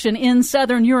production in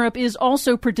southern Europe is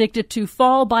also predicted to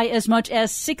fall by as much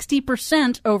as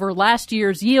 60% over last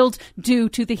year's yields due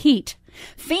to the heat.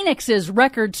 Phoenix's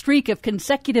record streak of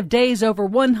consecutive days over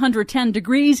 110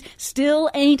 degrees still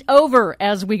ain't over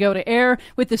as we go to air,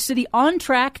 with the city on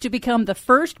track to become the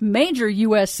first major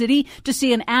U.S. city to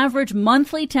see an average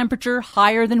monthly temperature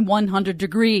higher than 100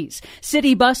 degrees.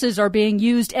 City buses are being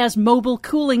used as mobile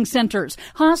cooling centers.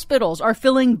 Hospitals are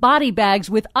filling body bags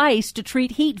with ice to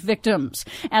treat heat victims.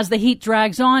 As the heat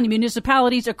drags on,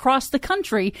 municipalities across the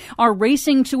country are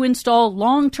racing to install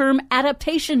long-term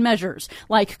adaptation measures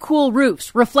like cool roofs,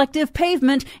 reflective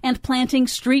pavement, and planting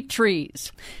street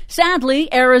trees.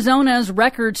 Sadly, Arizona's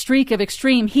record streak of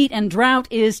extreme heat and drought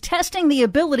is testing the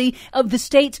ability of the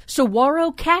state's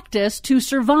saguaro cactus to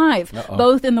survive,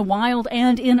 both in the wild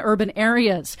and in urban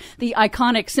areas. The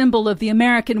iconic symbol of the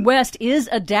American West is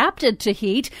adapted to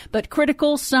heat, but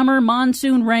critical summer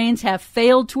monsoon rains have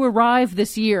failed to arrive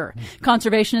this year.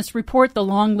 Conservationists report the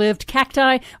long-lived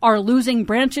cacti are losing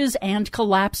branches and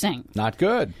collapsing. Not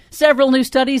good. Several new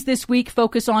studies this week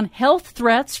focus on health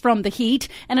threats from the heat.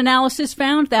 An analysis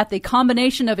found that the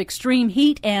combination of extreme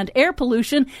heat and air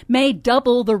pollution may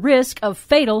double the risk of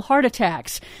fatal heart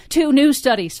attacks. 2 new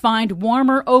studies find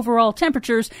warmer overall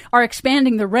temperatures are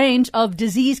expanding the range of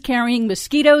disease-carrying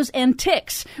mosquitoes and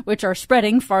ticks, which are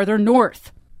spreading farther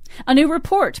north. A new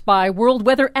report by World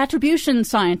Weather Attribution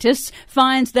scientists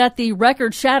finds that the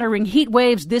record-shattering heat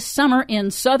waves this summer in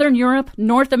southern Europe,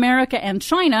 North America, and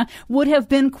China would have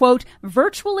been, quote,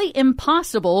 virtually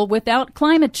impossible without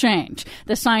climate change.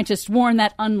 The scientists warn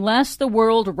that unless the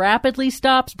world rapidly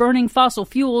stops burning fossil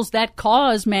fuels that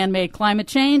cause man-made climate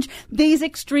change, these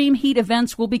extreme heat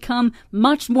events will become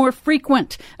much more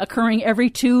frequent, occurring every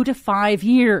 2 to 5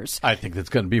 years. I think that's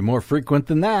going to be more frequent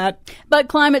than that. But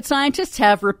climate scientists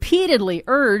have repeatedly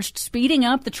urged speeding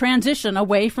up the transition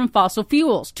away from fossil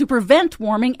fuels to prevent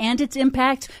warming and its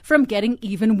impact from getting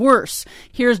even worse.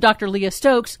 Here's Dr. Leah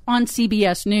Stokes on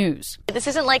CBS News. This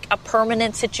isn't like a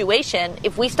permanent situation.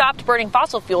 If we stopped burning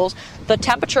fossil fuels, the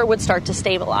temperature would start to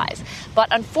stabilize. But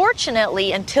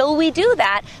unfortunately, until we do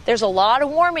that, there's a lot of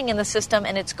warming in the system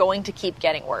and it's going to keep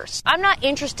getting worse. I'm not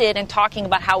interested in talking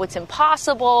about how it's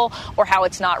impossible or how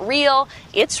it's not real.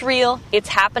 It's real. It's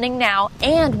happening now.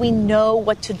 And we know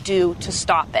what to do to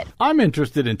stop it. I'm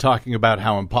interested in talking about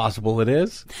how impossible it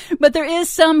is. But there is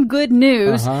some good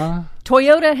news.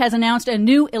 Toyota has announced a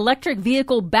new electric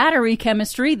vehicle battery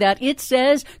chemistry that it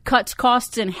says cuts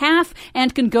costs in half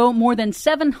and can go more than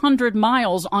 700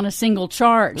 miles on a single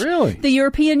charge. Really? The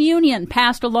European Union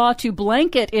passed a law to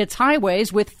blanket its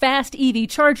highways with fast EV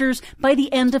chargers by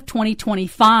the end of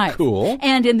 2025. Cool.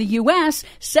 And in the U.S.,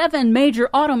 7 major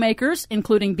automakers,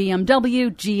 including BMW,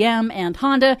 GM, and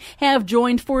Honda, have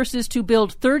joined forces to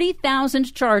build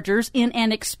 30,000 chargers in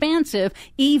an expansive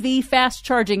EV fast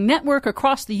charging network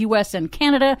across the U.S. and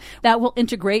Canada that will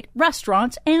integrate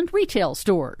restaurants and retail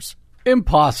stores.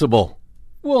 Impossible.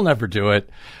 We'll never do it.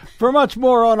 For much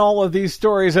more on all of these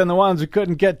stories and the ones we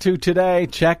couldn't get to today,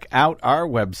 check out our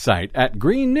website at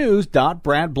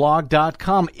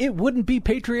greennews.bradblog.com. It wouldn't be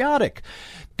patriotic.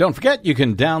 Don't forget, you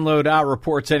can download our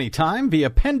reports anytime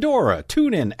via Pandora,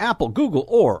 TuneIn, Apple, Google,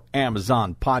 or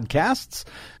Amazon Podcasts.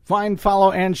 Find,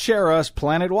 follow, and share us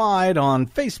planet-wide on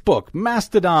Facebook,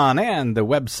 Mastodon, and the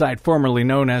website formerly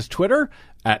known as Twitter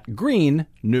at Green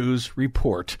News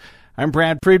Report. I'm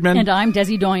Brad Friedman. And I'm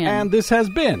Desi Doyen. And this has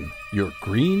been your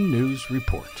Green News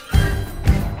Report.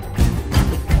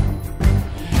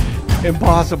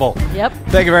 Impossible. Yep.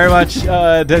 Thank you very much,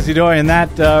 Desi Doyen.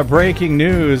 That breaking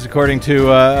news, according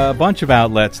to a bunch of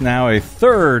outlets now, a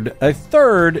third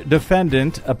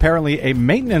defendant, apparently a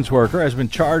maintenance worker, has been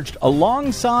charged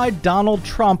alongside Donald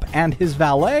Trump and his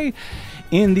valet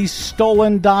in the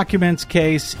stolen documents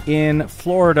case in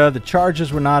Florida. The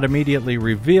charges were not immediately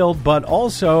revealed, but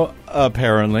also,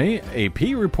 apparently, AP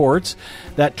reports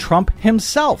that Trump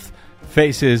himself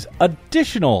faces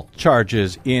additional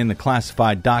charges in the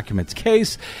classified documents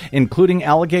case, including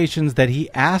allegations that he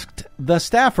asked the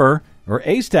staffer, or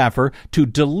a staffer, to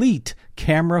delete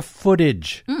camera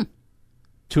footage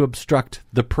to obstruct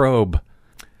the probe.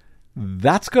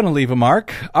 That's going to leave a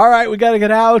mark. All right, we got to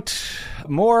get out.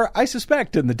 More, I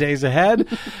suspect, in the days ahead.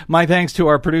 My thanks to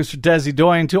our producer, Desi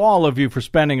Doyen, to all of you for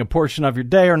spending a portion of your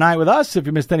day or night with us. If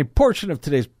you missed any portion of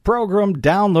today's program,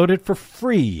 download it for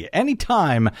free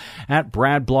anytime at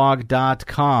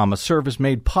bradblog.com, a service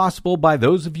made possible by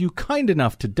those of you kind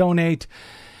enough to donate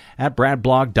at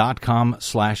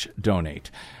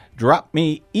bradblog.com/donate. Drop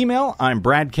me email. I'm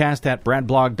BradCast at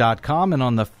bradblog.com. And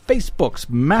on the Facebooks,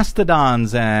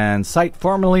 Mastodons, and site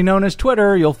formerly known as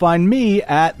Twitter, you'll find me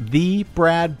at the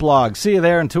Brad Blog. See you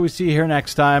there. Until we see you here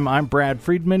next time, I'm Brad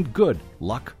Friedman. Good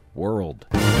luck, world.